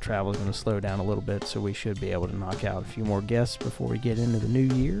some of that travel is going to slow down a little bit, so we should be able to knock out a few more guests before we get into the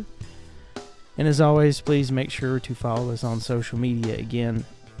new year. And as always, please make sure to follow us on social media, again,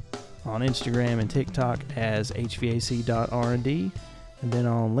 on Instagram and TikTok as hvac.rnd, and then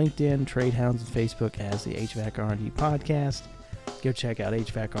on LinkedIn, Trade Hounds, and Facebook as the HVAC R&D Podcast. Go check out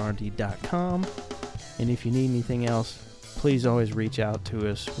hvacrnd.com. And if you need anything else, please always reach out to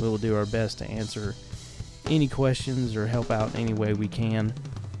us. We will do our best to answer any questions or help out in any way we can.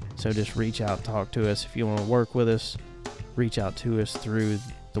 So just reach out, talk to us. If you want to work with us, reach out to us through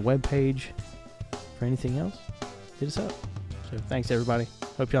the webpage. For anything else, hit us up. So thanks, everybody.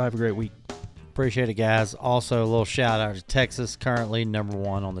 Hope y'all have a great week. Appreciate it, guys. Also, a little shout out to Texas, currently number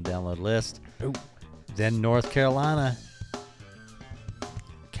 1 on the download list. Oh. Then North Carolina.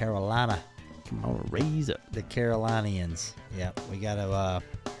 Come on, raise up. The Carolinians. Yep, we got to,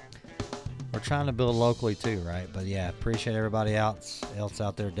 we're trying to build locally too, right? But yeah, appreciate everybody else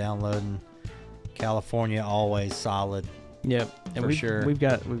out there downloading. California, always solid. Yep, and sure. We've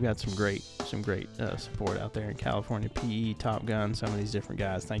got some great support out there in California. PE, Top Gun, some of these different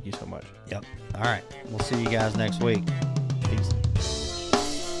guys. Thank you so much. Yep. All right, we'll see you guys next week. Peace.